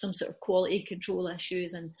 there were some sort of quality control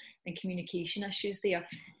issues and communication issues there.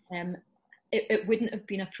 It wouldn't have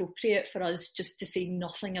been appropriate for us just to say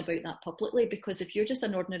nothing about that publicly, because if you're just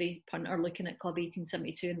an ordinary punter looking at Club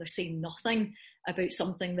 1872 and they're saying nothing about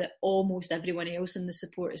something that almost everyone else in the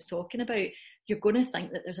support is talking about, you're going to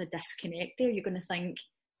think that there's a disconnect there. You're going to think,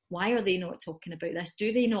 why are they not talking about this?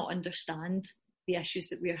 Do they not understand the issues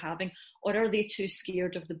that we're having? Or are they too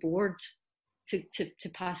scared of the board to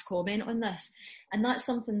pass comment on this? And that's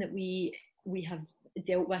something that we have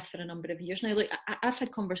dealt with for a number of years now. Like, I've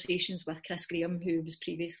had conversations with Chris Graham, who was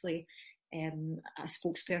previously a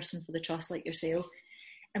spokesperson for the Trust, like yourself.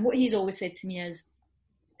 And what he's always said to me is,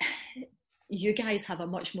 you guys have a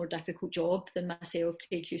much more difficult job than myself,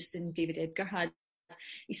 Craig Houston, David Edgar had.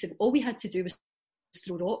 He said, all we had to do was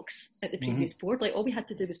throw rocks at the previous board. Like, all we had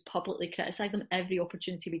to do was publicly criticise them every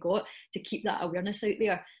opportunity we got to keep that awareness out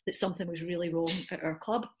there that something was really wrong at our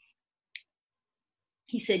club.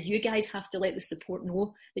 He said, you guys have to let the support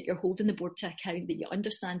know that you're holding the board to account, that you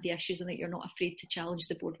understand the issues and that you're not afraid to challenge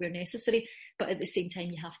the board where necessary. But at the same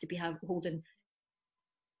time, you have to be holding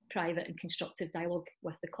private and constructive dialogue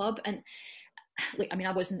with the club. And like, I mean,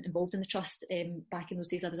 I wasn't involved in the Trust back in those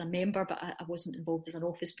days. I was a member, but I wasn't involved as an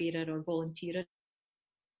office bearer or volunteer or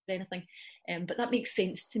anything. But that makes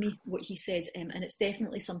sense to me, what he said. And it's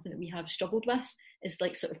definitely something that we have struggled with, is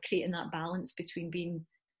like sort of creating that balance between being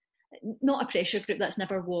not a pressure group. That's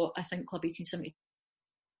never what I think Club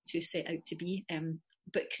 1872 set out to be,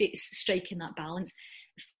 but striking that balance.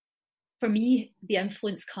 For me, the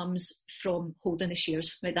influence comes from holding the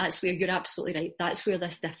shares. Right? That's where you're absolutely right. That's where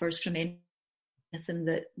this differs from anything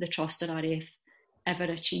that the Trust or RF ever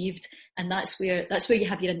achieved, and that's where you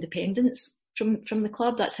have your independence from the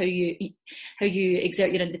club. That's how you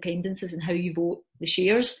exert your independence, is in how you vote the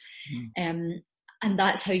shares, and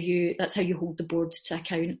that's how you hold the board to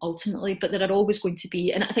account ultimately. But there are always going to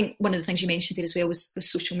be, and I think one of the things you mentioned there as well was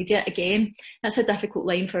social media. Again, that's a difficult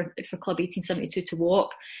line for Club 1872 to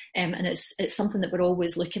walk, and it's something that we're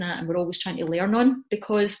always looking at and we're always trying to learn on,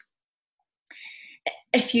 because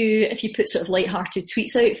if you put sort of light-hearted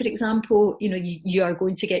tweets out, for example, you are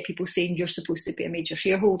going to get people saying you're supposed to be a major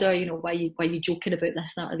shareholder, why are you joking about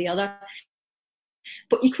this, that or the other.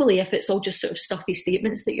 But equally, if it's all just sort of stuffy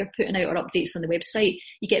statements that you're putting out or updates on the website,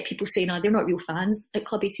 you get people saying, they're not real fans at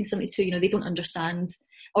Club 1872, they don't understand,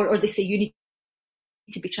 or they say you need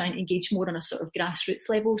to be trying to engage more on a sort of grassroots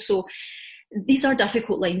level. So these are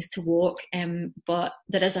difficult lines to walk, but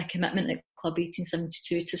there is a commitment at Club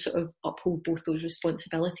 1872 to sort of uphold both those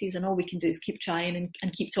responsibilities, and all we can do is keep trying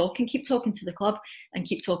and keep talking to the club and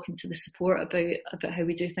keep talking to the support about how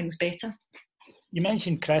we do things better. You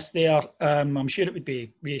mentioned Chris there. I'm sure it would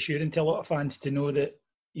be reassuring to a lot of fans to know that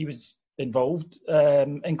he was involved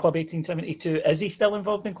in Club 1872. Is he still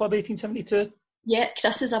involved in Club 1872? Yeah,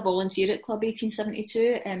 Chris is a volunteer at Club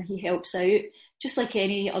 1872, and he helps out just like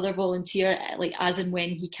any other volunteer, like as and when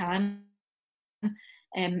he can.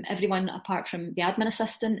 Everyone apart from the admin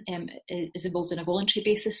assistant is involved on a voluntary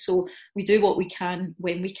basis, so we do what we can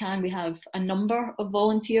when we can. We have a number of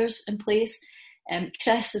volunteers in place.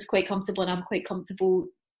 Chris is quite comfortable, and I'm quite comfortable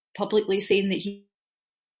publicly saying that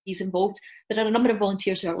he's involved. There are a number of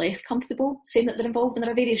volunteers who are less comfortable saying that they're involved, and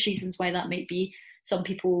there are various reasons why that might be. Some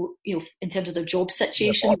people, in terms of their job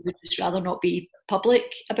situation, would just rather not be public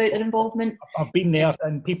about their involvement. I've been there,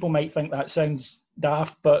 and people might think that sounds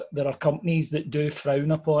daft, but there are companies that do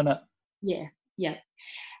frown upon it. Yeah.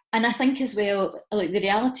 And I think as well, like, the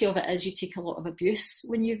reality of it is you take a lot of abuse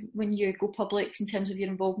when you go public in terms of your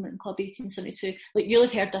involvement in Club 1872. Like, you'll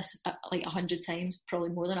have heard this like 100 times, probably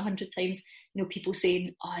more than 100 times. People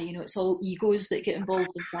saying, it's all egos that get involved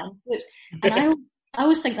in fan suits. And I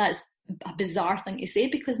always think that's a bizarre thing to say,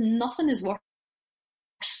 because nothing is worse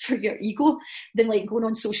for your ego than like going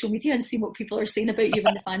on social media and seeing what people are saying about you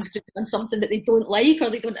when the fans group on something that they don't like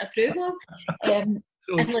or they don't approve of.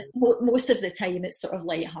 And like most of the time it's sort of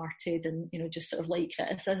light-hearted and just sort of light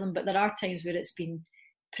criticism, but there are times where it's been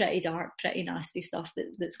pretty dark, pretty nasty stuff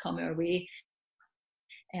that's come our way.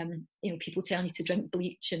 People telling you to drink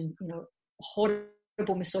bleach and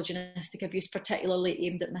horrible misogynistic abuse, particularly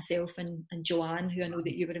aimed at myself and Joanne, who I know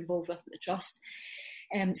that you were involved with at the Trust.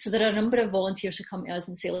 So there are a number of volunteers who come to us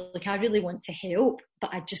and say, like, I really want to help,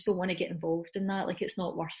 but I just don't want to get involved in that. Like, it's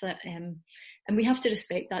not worth it. And we have to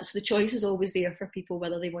respect that. So the choice is always there for people,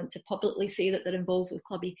 whether they want to publicly say that they're involved with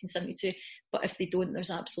Club 1872, but if they don't,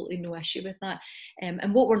 there's absolutely no issue with that.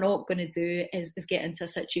 And what we're not going to do is get into a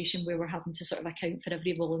situation where we're having to sort of account for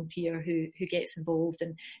every volunteer who gets involved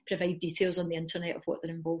and provide details on the internet of what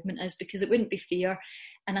their involvement is, because it wouldn't be fair.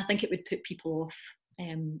 And I think it would put people off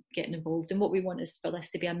getting involved. And what we want is for this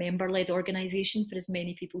to be a member-led organisation, for as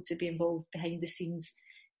many people to be involved behind the scenes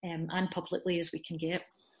and publicly as we can get.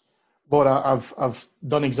 Laura, I've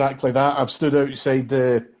done exactly that. I've stood outside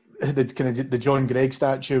the John Gregg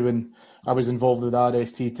statue, and I was involved with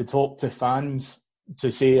RST to talk to fans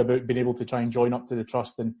to say about being able to try and join up to the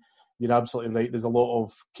Trust. And you're absolutely right. There's a lot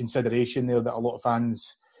of consideration there that a lot of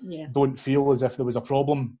fans don't feel as if there was a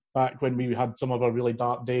problem back when we had some of our really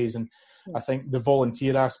dark days. And I think the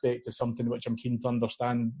volunteer aspect is something which I'm keen to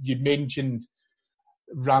understand. You mentioned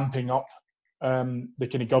ramping up the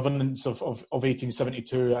kind of governance of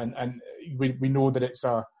 1872, and we know that it's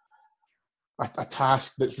a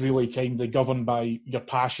task that's really kind of governed by your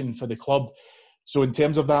passion for the club. So in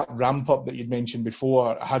terms of that ramp up that you'd mentioned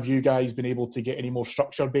before, have you guys been able to get any more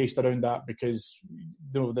structure based around that? Because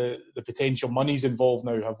the potential monies involved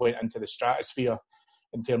now have went into the stratosphere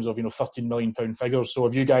in terms of £13 million figures. So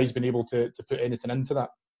have you guys been able to put anything into that?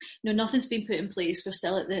 No, nothing's been put in place. We're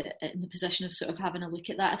still in the position of sort of having a look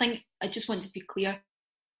at that. I think I just want to be clear.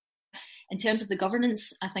 In terms of the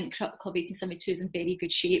governance, I think Club 1872 is in very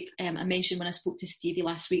good shape. I mentioned when I spoke to Stevie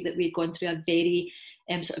last week that we had gone through a very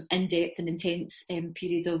sort of in-depth and intense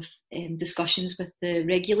period of discussions with the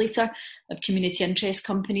regulator of community interest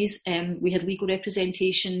companies. We had legal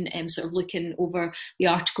representation, sort of looking over the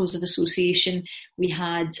articles of association. We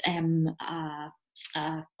had a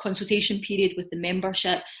consultation period with the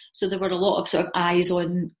membership. So there were a lot of sort of eyes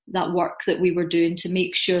on that work that we were doing to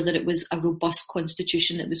make sure that it was a robust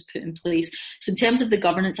constitution that was put in place. So in terms of the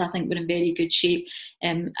governance, I think we're in very good shape.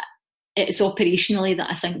 it's operationally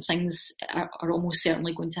that I think things are almost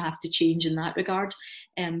certainly going to have to change in that regard.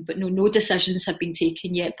 But no decisions have been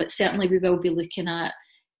taken yet. But certainly we will be looking at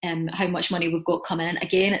how much money we've got coming in.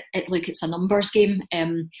 Again, it's a numbers game.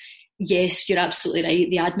 Yes, you're absolutely right.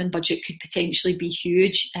 The admin budget could potentially be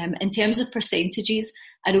huge. In terms of percentages,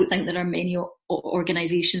 I don't think there are many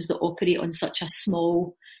organisations that operate on such a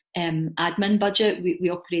small admin budget. We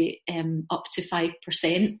operate up to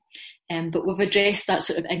 5%. But we've addressed that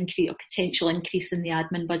sort of increase or potential increase in the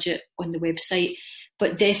admin budget on the website.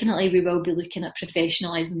 But definitely we will be looking at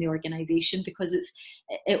professionalising the organisation, because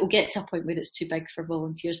it will get to a point where it's too big for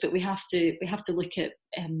volunteers. But we have to look at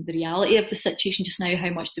the reality of the situation just now. How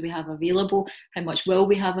much do we have available? How much will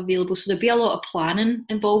we have available? So there'll be a lot of planning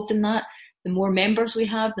involved in that. The more members we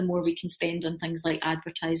have, the more we can spend on things like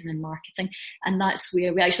advertising and marketing. And that's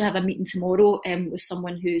where we actually have a meeting tomorrow with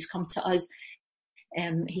someone who's come to us.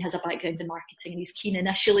 He has a background in marketing, and he's keen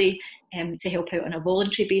initially to help out on a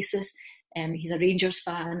voluntary basis. He's a Rangers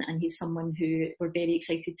fan, and he's someone who we're very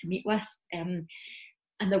excited to meet with. And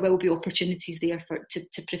there will be opportunities there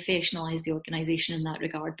to professionalise the organisation in that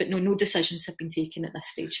regard. But no decisions have been taken at this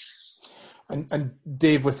stage. And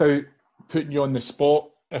Dave, without putting you on the spot,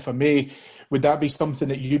 if I may, would that be something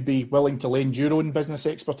that you'd be willing to lend your own business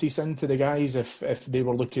expertise into the guys if they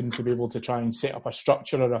were looking to be able to try and set up a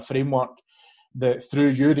structure or a framework that, through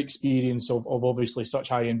your experience of obviously such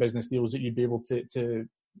high-end business deals, that you'd be able to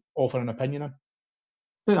offer an opinion on?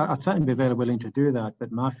 Well, I'd certainly be very willing to do that,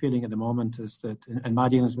 but my feeling at the moment is that in my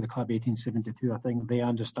dealings with the Club 1872, I think they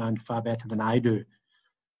understand far better than I do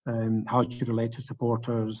how to relate to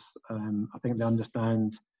supporters. I think they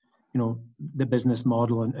understand, the business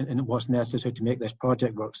model and what's necessary to make this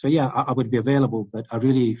project work. So yeah, I would be available, but I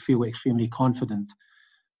really feel extremely confident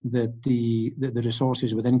that the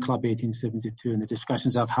resources within Club 1872 and the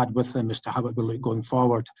discussions I've had with them as to how it will look going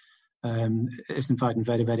forward is in fact in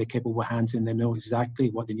very, very capable hands, and they know exactly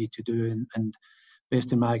what they need to do. And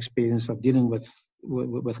based on my experience of dealing with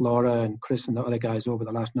Laura and Chris and the other guys over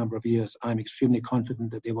the last number of years, I'm extremely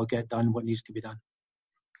confident that they will get done what needs to be done.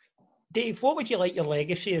 Dave, what would you like your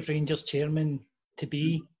legacy as Rangers chairman to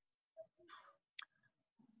be?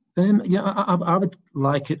 I would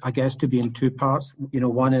like it, I guess, to be in two parts.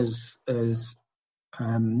 One is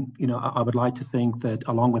I would like to think that,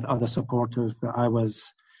 along with other supporters, that I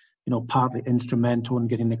was, partly instrumental in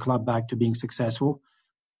getting the club back to being successful.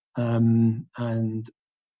 And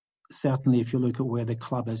certainly, if you look at where the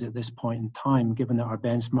club is at this point in time, given that our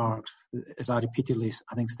benchmarks, as I repeatedly,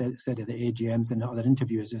 I think, said at the AGMs and other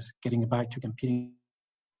interviews, is getting back to competing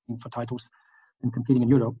for titles and competing in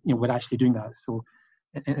Europe, we're actually doing that. So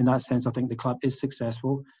in that sense, I think the club is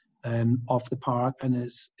successful off the park and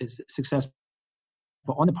is successful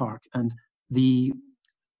on the park. And the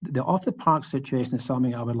off the park situation is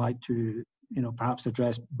something I would like to, perhaps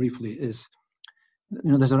address briefly. Is,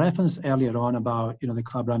 there's a reference earlier on about, the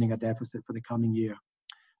club running a deficit for the coming year.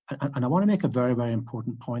 And I want to make a very, very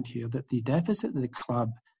important point here, that the deficit that the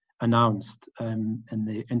club announced in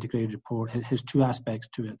the integrated report has two aspects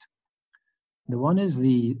to it. The one is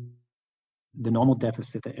the normal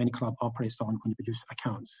deficit that any club operates on when you produce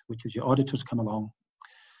accounts, which is your auditors come along,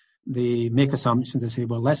 they make assumptions, they say,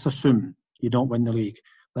 well, let's assume you don't win the league.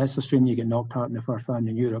 Let's assume you get knocked out in the first round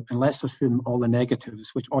in Europe, and let's assume all the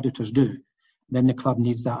negatives, which auditors do. Then the club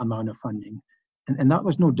needs that amount of funding. And that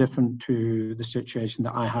was no different to the situation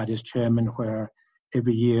that I had as chairman, where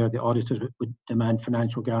every year the auditors would demand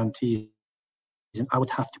financial guarantees, and I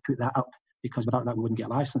would have to put that up, because without that we wouldn't get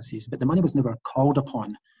licenses. But the money was never called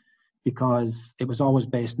upon, because it was always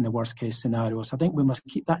based in the worst case scenario. So I think we must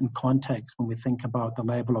keep that in context when we think about the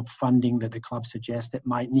level of funding that the club suggests it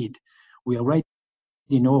might need. We already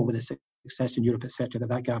know with the success in Europe, etc.,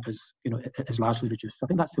 that gap is largely reduced. So I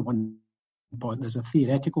think that's the one point. There's a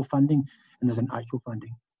theoretical funding and there's an actual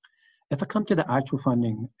funding. If I come to the actual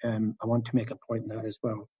funding, I want to make a point there as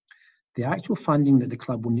well. The actual funding that the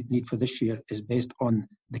club will need for this year is based on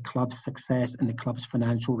the club's success and the club's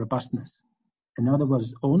financial robustness. In other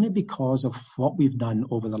words, only because of what we've done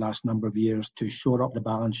over the last number of years to shore up the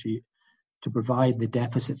balance sheet, to provide the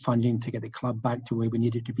deficit funding to get the club back to where we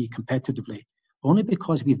need it to be competitively, only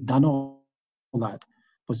because we've done all that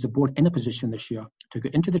was the board in a position this year to go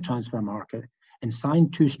into the transfer market and sign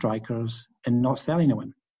 2 strikers and not sell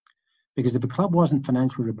anyone. Because if the club wasn't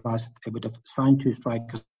financially robust, it would have signed 2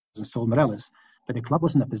 strikers and sold Morelos. But the club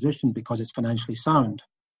was in a position, because it's financially sound,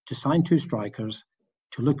 to sign 2 strikers,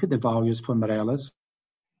 to look at the values for Morelos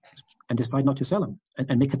and decide not to sell him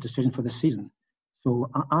and make a decision for this season. So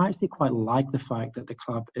I actually quite like the fact that the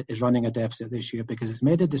club is running a deficit this year, because it's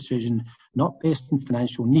made a decision not based on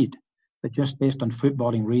financial need, but just based on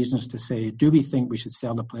footballing reasons to say, do we think we should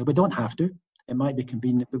sell the player? We don't have to. It might be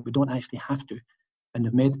convenient, but we don't actually have to. And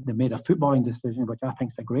they've made a footballing decision, which I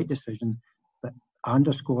think is a great decision. But I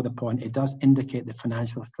underscore the point, it does indicate the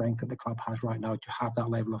financial strength that the club has right now to have that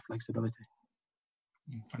level of flexibility.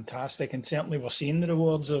 Fantastic, and certainly we're seeing the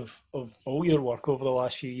rewards of all your work over the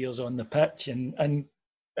last few years on the pitch. And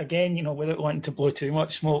again, without wanting to blow too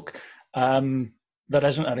much smoke, there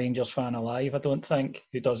isn't a Rangers fan alive, I don't think,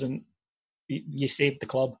 who doesn't. You saved the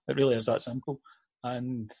club. It really is that simple.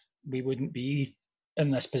 And we wouldn't be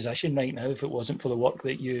in this position right now if it wasn't for the work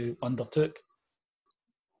that you undertook.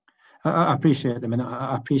 I appreciate it. I mean,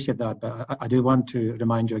 I appreciate that, but I do want to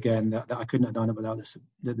remind you again that I couldn't have done it without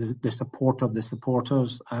the support of the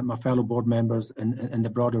supporters, my fellow board members, and the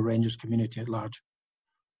broader Rangers community at large.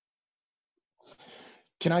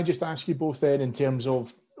 Can I just ask you both then, in terms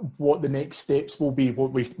of what the next steps will be,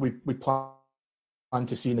 what we plan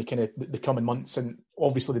to see in the coming months, and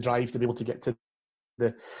obviously the drive to be able to get to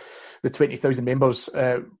the 20,000 members,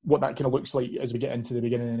 what that kind of looks like as we get into the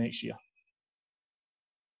beginning of next year?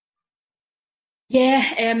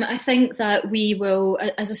 Yeah, I think that we will,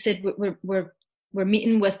 as I said, we're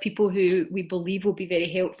meeting with people who we believe will be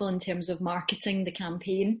very helpful in terms of marketing the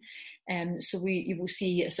campaign. So you will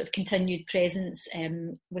see a sort of continued presence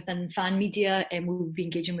within fan media, and we'll be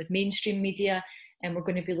engaging with mainstream media, and we're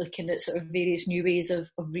going to be looking at sort of various new ways of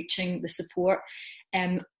reaching the support.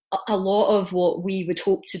 A lot of what we would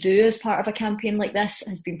hope to do as part of a campaign like this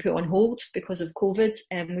has been put on hold because of COVID.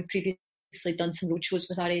 We've previously done some roadshows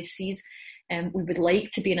with RSCs. We would like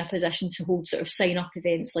to be in a position to hold sort of sign-up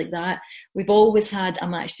events like that. We've always had a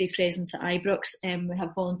match day presence at Ibrox. We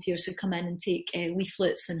have volunteers who come in and take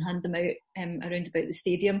leaflets and hand them out around about the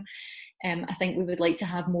stadium. I think we would like to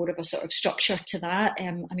have more of a sort of structure to that.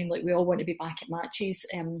 We all want to be back at matches.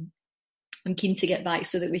 I'm keen to get back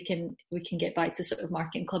so that we can get back to sort of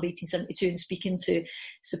marketing Club 1872 and speaking to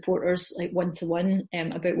supporters like one-to-one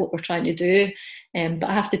about what we're trying to do. But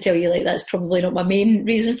I have to tell you, that's probably not my main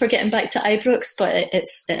reason for getting back to Ibrox, but it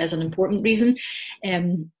is an important reason.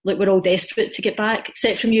 We're all desperate to get back,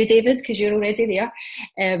 except from you, David, because you're already there.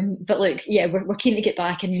 We're keen to get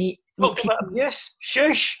back and meet people. Yes,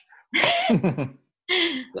 shush.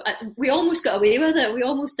 We almost got away with it. We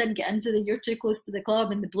almost didn't get into the "you're too close to the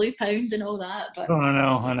club" and the blue pound and all that. But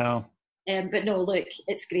I know. But no, look,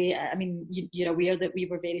 it's great. I mean, you're aware that we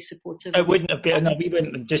were very supportive. It wouldn't have been. No, we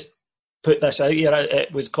wouldn't have just put this out here.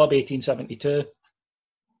 It was Club 1872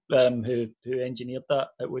 who engineered that.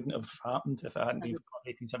 It wouldn't have happened if it hadn't been Club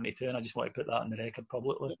 1872, and I just want to put that on the record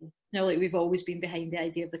publicly. No, we've always been behind the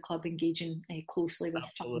idea of the club engaging closely with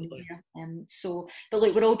Absolutely.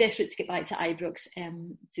 We're all desperate to get back to Ibrox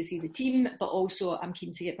to see the team, but also I'm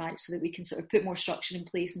keen to get back so that we can sort of put more structure in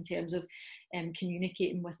place in terms of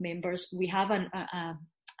communicating with members. We have an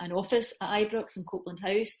office at Ibrox in Copeland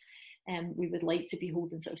House. We would like to be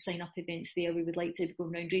holding sort of sign-up events there. We would like to go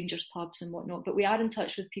around Rangers pubs and whatnot. But we are in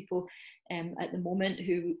touch with people at the moment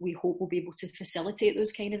who we hope will be able to facilitate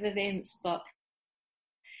those kind of events. But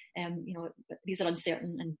these are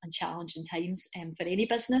uncertain and challenging times for any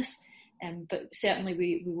business. But certainly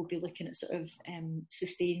we will be looking at sort of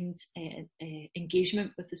sustained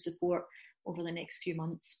engagement with the support over the next few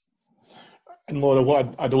months. And Laura,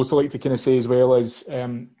 what I'd also like to kind of say as well is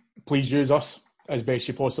please use us as best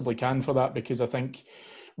you possibly can for that, because I think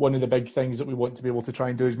one of the big things that we want to be able to try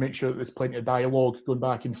and do is make sure that there's plenty of dialogue going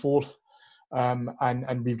back and forth,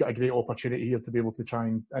 and we've got a great opportunity here to be able to try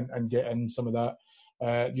and get in some of that,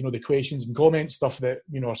 the questions and comments stuff that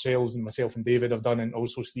ourselves and myself and David have done, and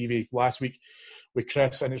also Stevie last week with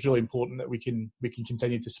Chris, and it's really important that we can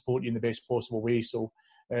continue to support you in the best possible way. So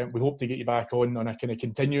we hope to get you back on a kind of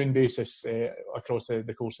continuing basis across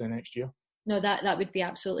the course of the next year. No, that would be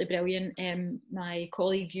absolutely brilliant. My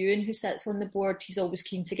colleague Ewan, who sits on the board, he's always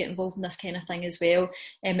keen to get involved in this kind of thing as well.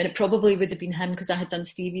 And it probably would have been him, because I had done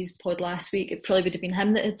Stevie's pod last week. It probably would have been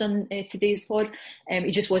him that had done today's pod. He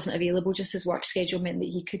just wasn't available. Just his work schedule meant that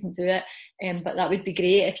he couldn't do it. But that would be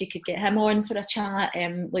great if you could get him on for a chat.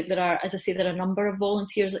 There are a number of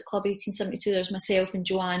volunteers at Club 1872. There's myself and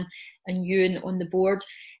Joanne and Ewan on the board.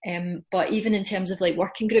 But even in terms of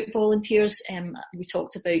working group volunteers, we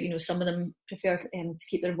talked about, some of them prefer to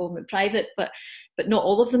keep their involvement private, but not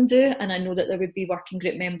all of them do. And I know that there would be working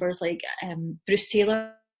group members like Bruce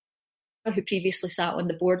Taylor, who previously sat on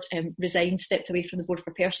the board, resigned, stepped away from the board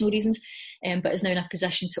for personal reasons, but is now in a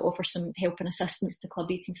position to offer some help and assistance to Club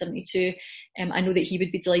 1872. I know that he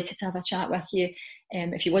would be delighted to have a chat with you.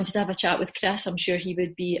 If you wanted to have a chat with Chris, I'm sure he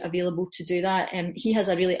would be available to do that. He has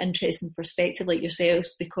a really interesting perspective like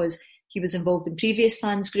yourselves, because he was involved in previous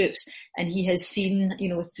fans groups, and he has seen,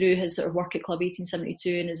 through his sort of work at Club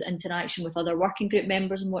 1872 and his interaction with other working group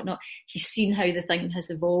members and whatnot, he's seen how the thing has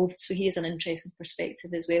evolved. So he has an interesting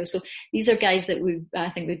perspective as well. So these are guys that I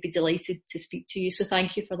think would be delighted to speak to you. So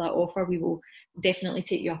thank you for that offer. We will definitely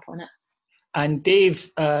take you up on it. And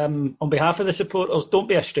Dave, on behalf of the supporters, don't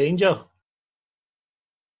be a stranger.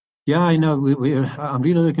 Yeah, I know. I'm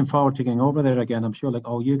really looking forward to getting over there again. I'm sure, like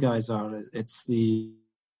all you guys are. I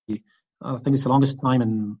think it's the longest time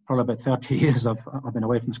in probably about 30 years I've been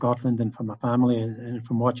away from Scotland and from my family and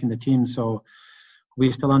from watching the team. So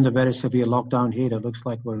we're still under very severe lockdown here. It looks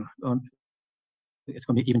like it's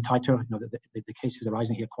going to be even tighter. The cases are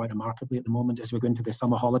rising here quite remarkably at the moment as we go into the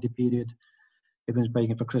summer holiday period. Everyone's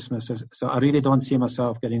breaking for Christmas. So I really don't see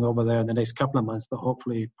myself getting over there in the next couple of months, but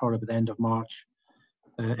hopefully probably by the end of March,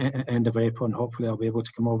 end of April, and hopefully I'll be able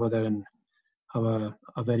to come over there and have a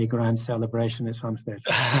very grand celebration at some stage.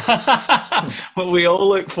 Well, we all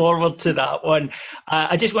look forward to that one.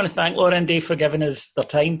 I just want to thank Laura and Dave for giving us their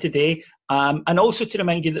time today. And also to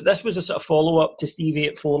remind you that this was a sort of follow-up to Stevie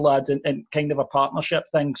at Four Lads and kind of a partnership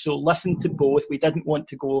thing. So listen to both. We didn't want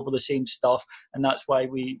to go over the same stuff, and that's why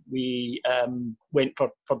we went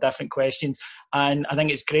for different questions. And I think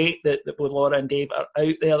it's great that both Laura and Dave are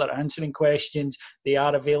out there. They're answering questions. They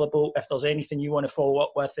are available. If there's anything you want to follow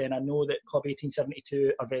up with, then I know that Club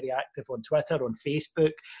 1872 are very active on Twitter, on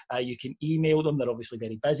Facebook. You can email them. They're obviously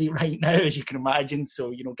very busy right now, as you can imagine.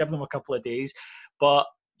 So, give them a couple of days. But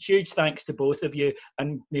huge thanks to both of you,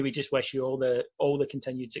 and maybe just wish you all the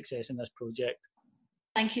continued success in this project.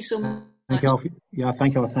 Thank you so much. Thank you. Yeah,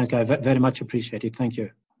 thank you. Thank you. Very much appreciated. Thank you.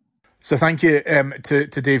 So thank you to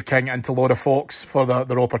Dave King and to Laura Fawkes for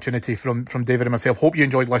their opportunity from David and myself. Hope you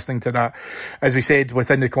enjoyed listening to that. As we said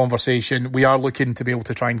within the conversation, we are looking to be able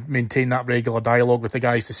to try and maintain that regular dialogue with the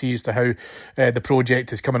guys to see as to how the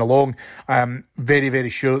project is coming along. Very, very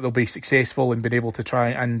sure that they'll be successful in being able to try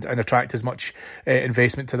and attract as much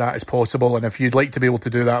investment to that as possible. And if you'd like to be able to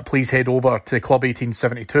do that, please head over to Club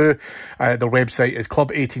 1872. Their website is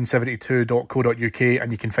club1872.co.uk,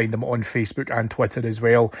 and you can find them on Facebook and Twitter as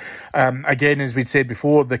well. Again, as we'd said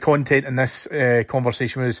before, the content in this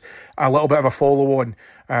conversation was a little bit of a follow-on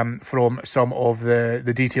from some of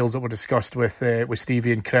the details that were discussed with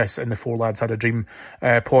Stevie and Chris in the Four Lads Had a Dream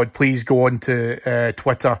pod. Please go on to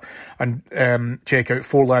Twitter and check out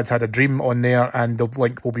Four Lads Had a Dream on there, and the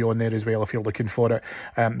link will be on there as well if you're looking for it.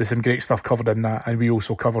 There's some great stuff covered in that, and we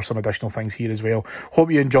also cover some additional things here as well. Hope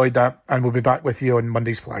you enjoyed that, and we'll be back with you on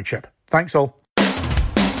Monday's flagship. Thanks all.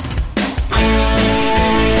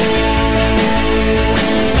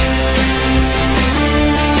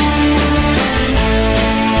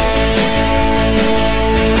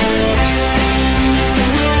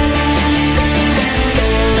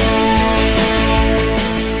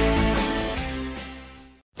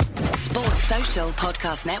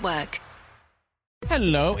 Podcast Network.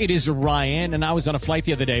 Hello, it is Ryan, and I was on a flight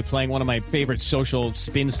the other day playing one of my favorite social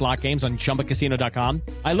spin slot games on ChumbaCasino.com.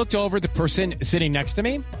 I looked over at the person sitting next to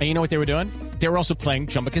me, and you know what they were doing? They were also playing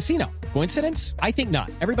Chumba Casino. Coincidence? I think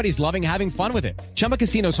not. Everybody's loving having fun with it. Chumba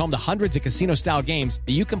Casino is home to hundreds of casino-style games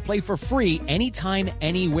that you can play for free anytime,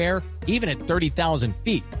 anywhere, even at 30,000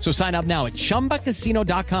 feet. So sign up now at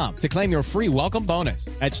ChumbaCasino.com to claim your free welcome bonus.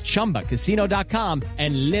 That's ChumbaCasino.com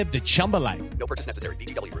and live the Chumba life. No purchase necessary.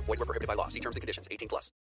 VGW. Void where prohibited by law. See terms and conditions. 18+.